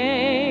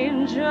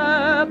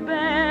manger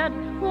bed,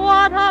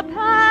 what a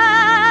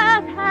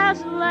path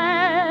has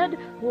led,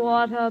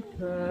 what a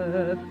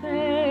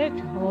perfect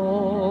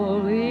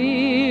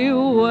holy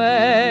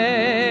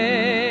way.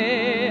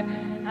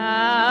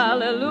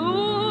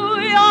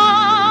 Hallelujah,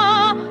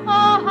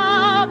 oh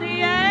how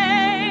the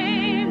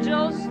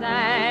angels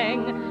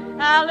sang.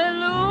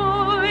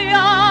 Hallelujah,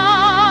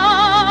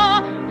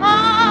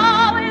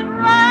 how it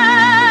rang,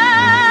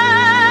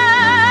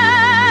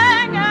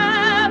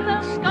 and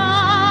the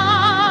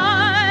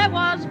sky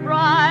was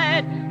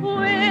bright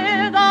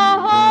with a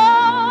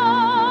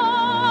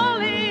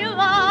holy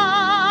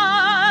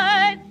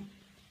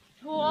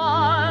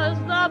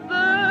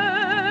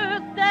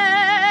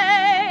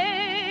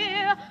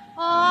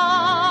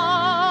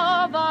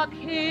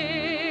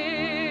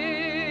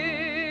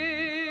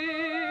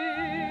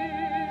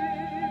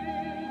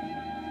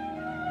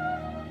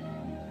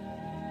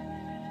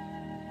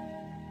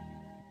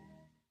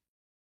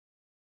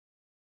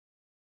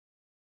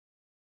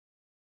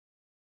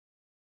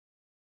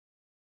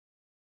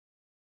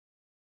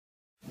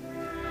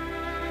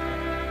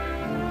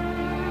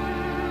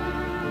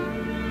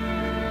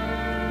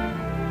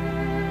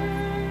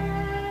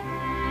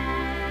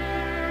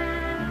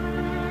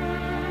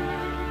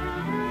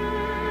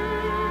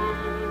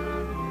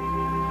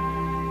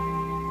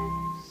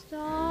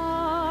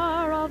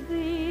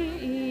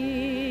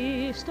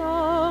Christ,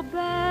 O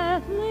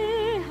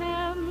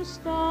Bethlehem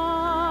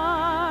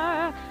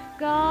star,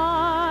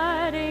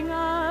 guiding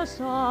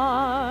us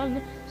on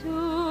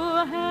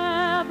to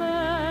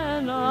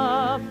heaven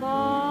afar.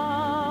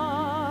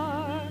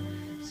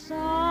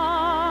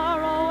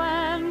 Sorrow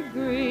and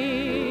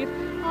grief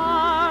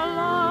are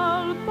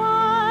lulled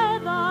by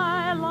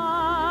thy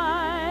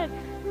light,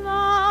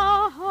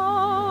 the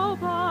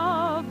hope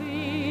of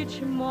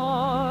each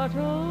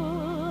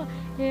mortal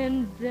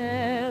in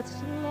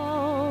death's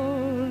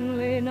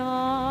lonely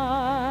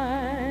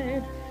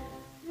night.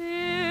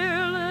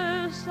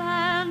 Fearless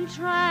and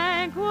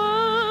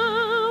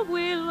tranquil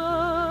we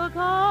look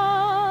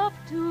up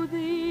to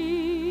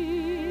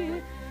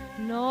thee,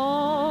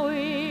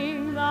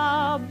 knowing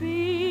thou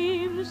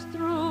beams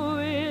through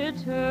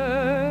eternity.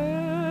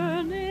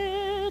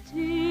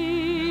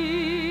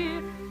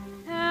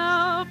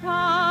 Help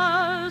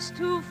us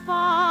to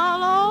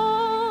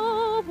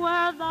follow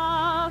where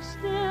thou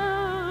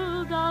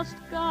still dost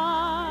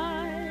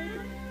guide,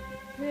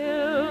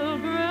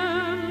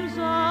 pilgrims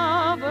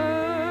of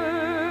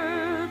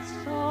earth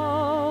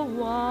so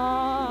wide.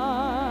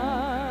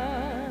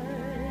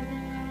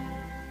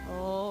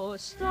 O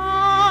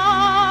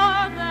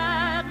star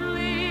that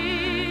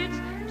leads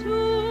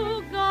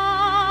to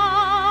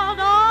God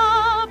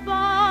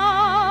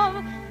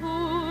above,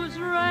 whose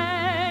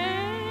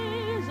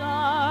rays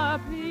are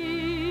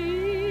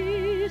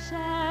peace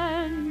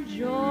and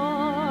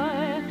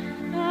joy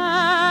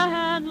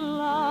and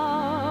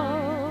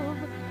love,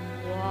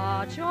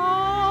 watch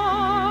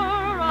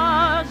o'er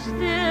us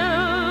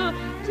still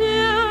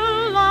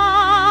till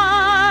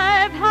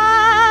life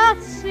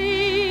hath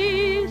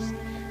ceased.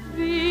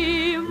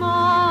 Beam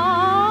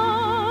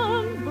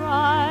on,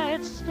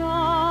 bright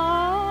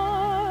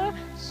star,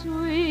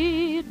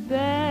 sweet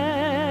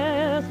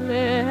Bethlehem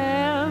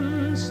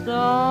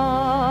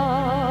star.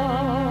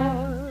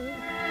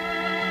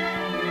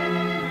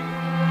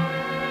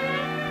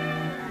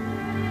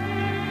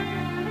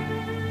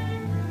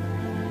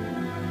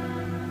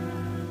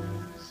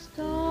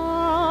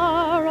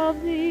 Star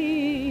of the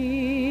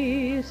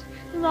east,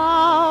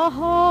 thou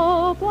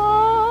hope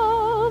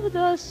of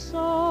the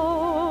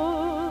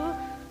soul,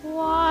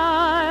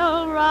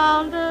 while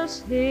round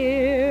us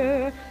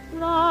here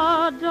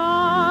the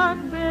dark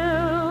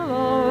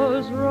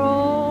billows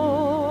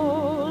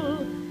roll,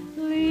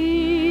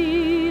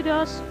 lead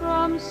us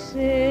from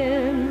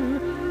sin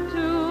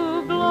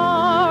to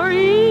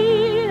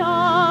glory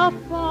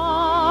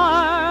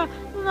afar,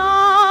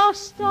 thou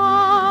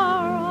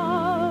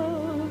star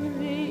of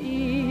the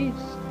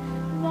east,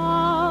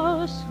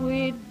 thou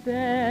sweet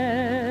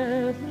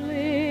Bethlehem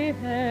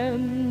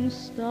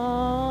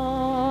star.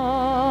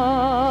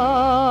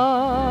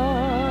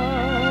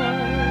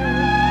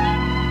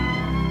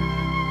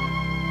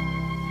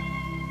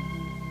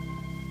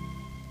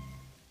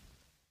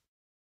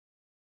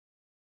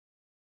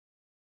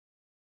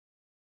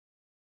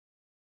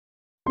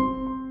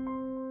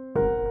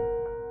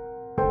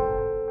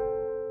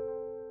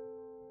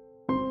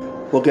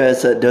 Well,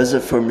 guys, that does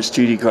it for Miss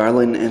Judy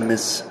Garland and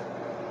Miss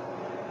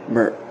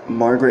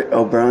Margaret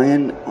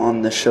O'Brien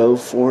on the show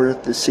for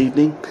this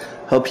evening.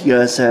 Hope you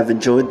guys have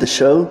enjoyed the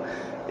show.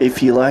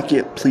 If you like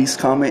it, please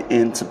comment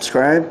and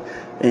subscribe,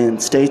 and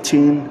stay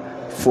tuned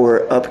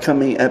for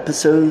upcoming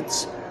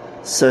episodes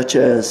such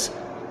as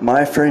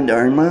My Friend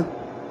Irma,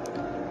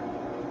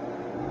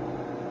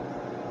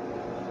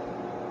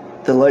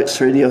 the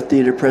Lux Radio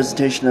Theater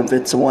presentation of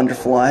It's a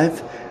Wonderful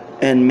Life,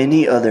 and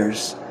many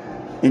others.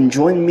 And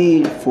join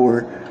me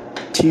for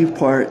 2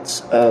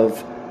 parts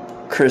of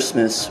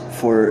Christmas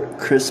for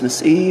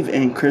Christmas Eve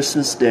and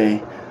Christmas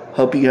Day.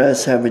 Hope you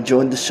guys have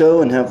enjoyed the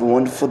show and have a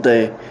wonderful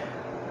day.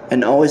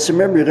 And always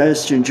remember,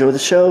 guys, to enjoy the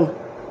show.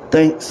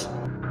 Thanks.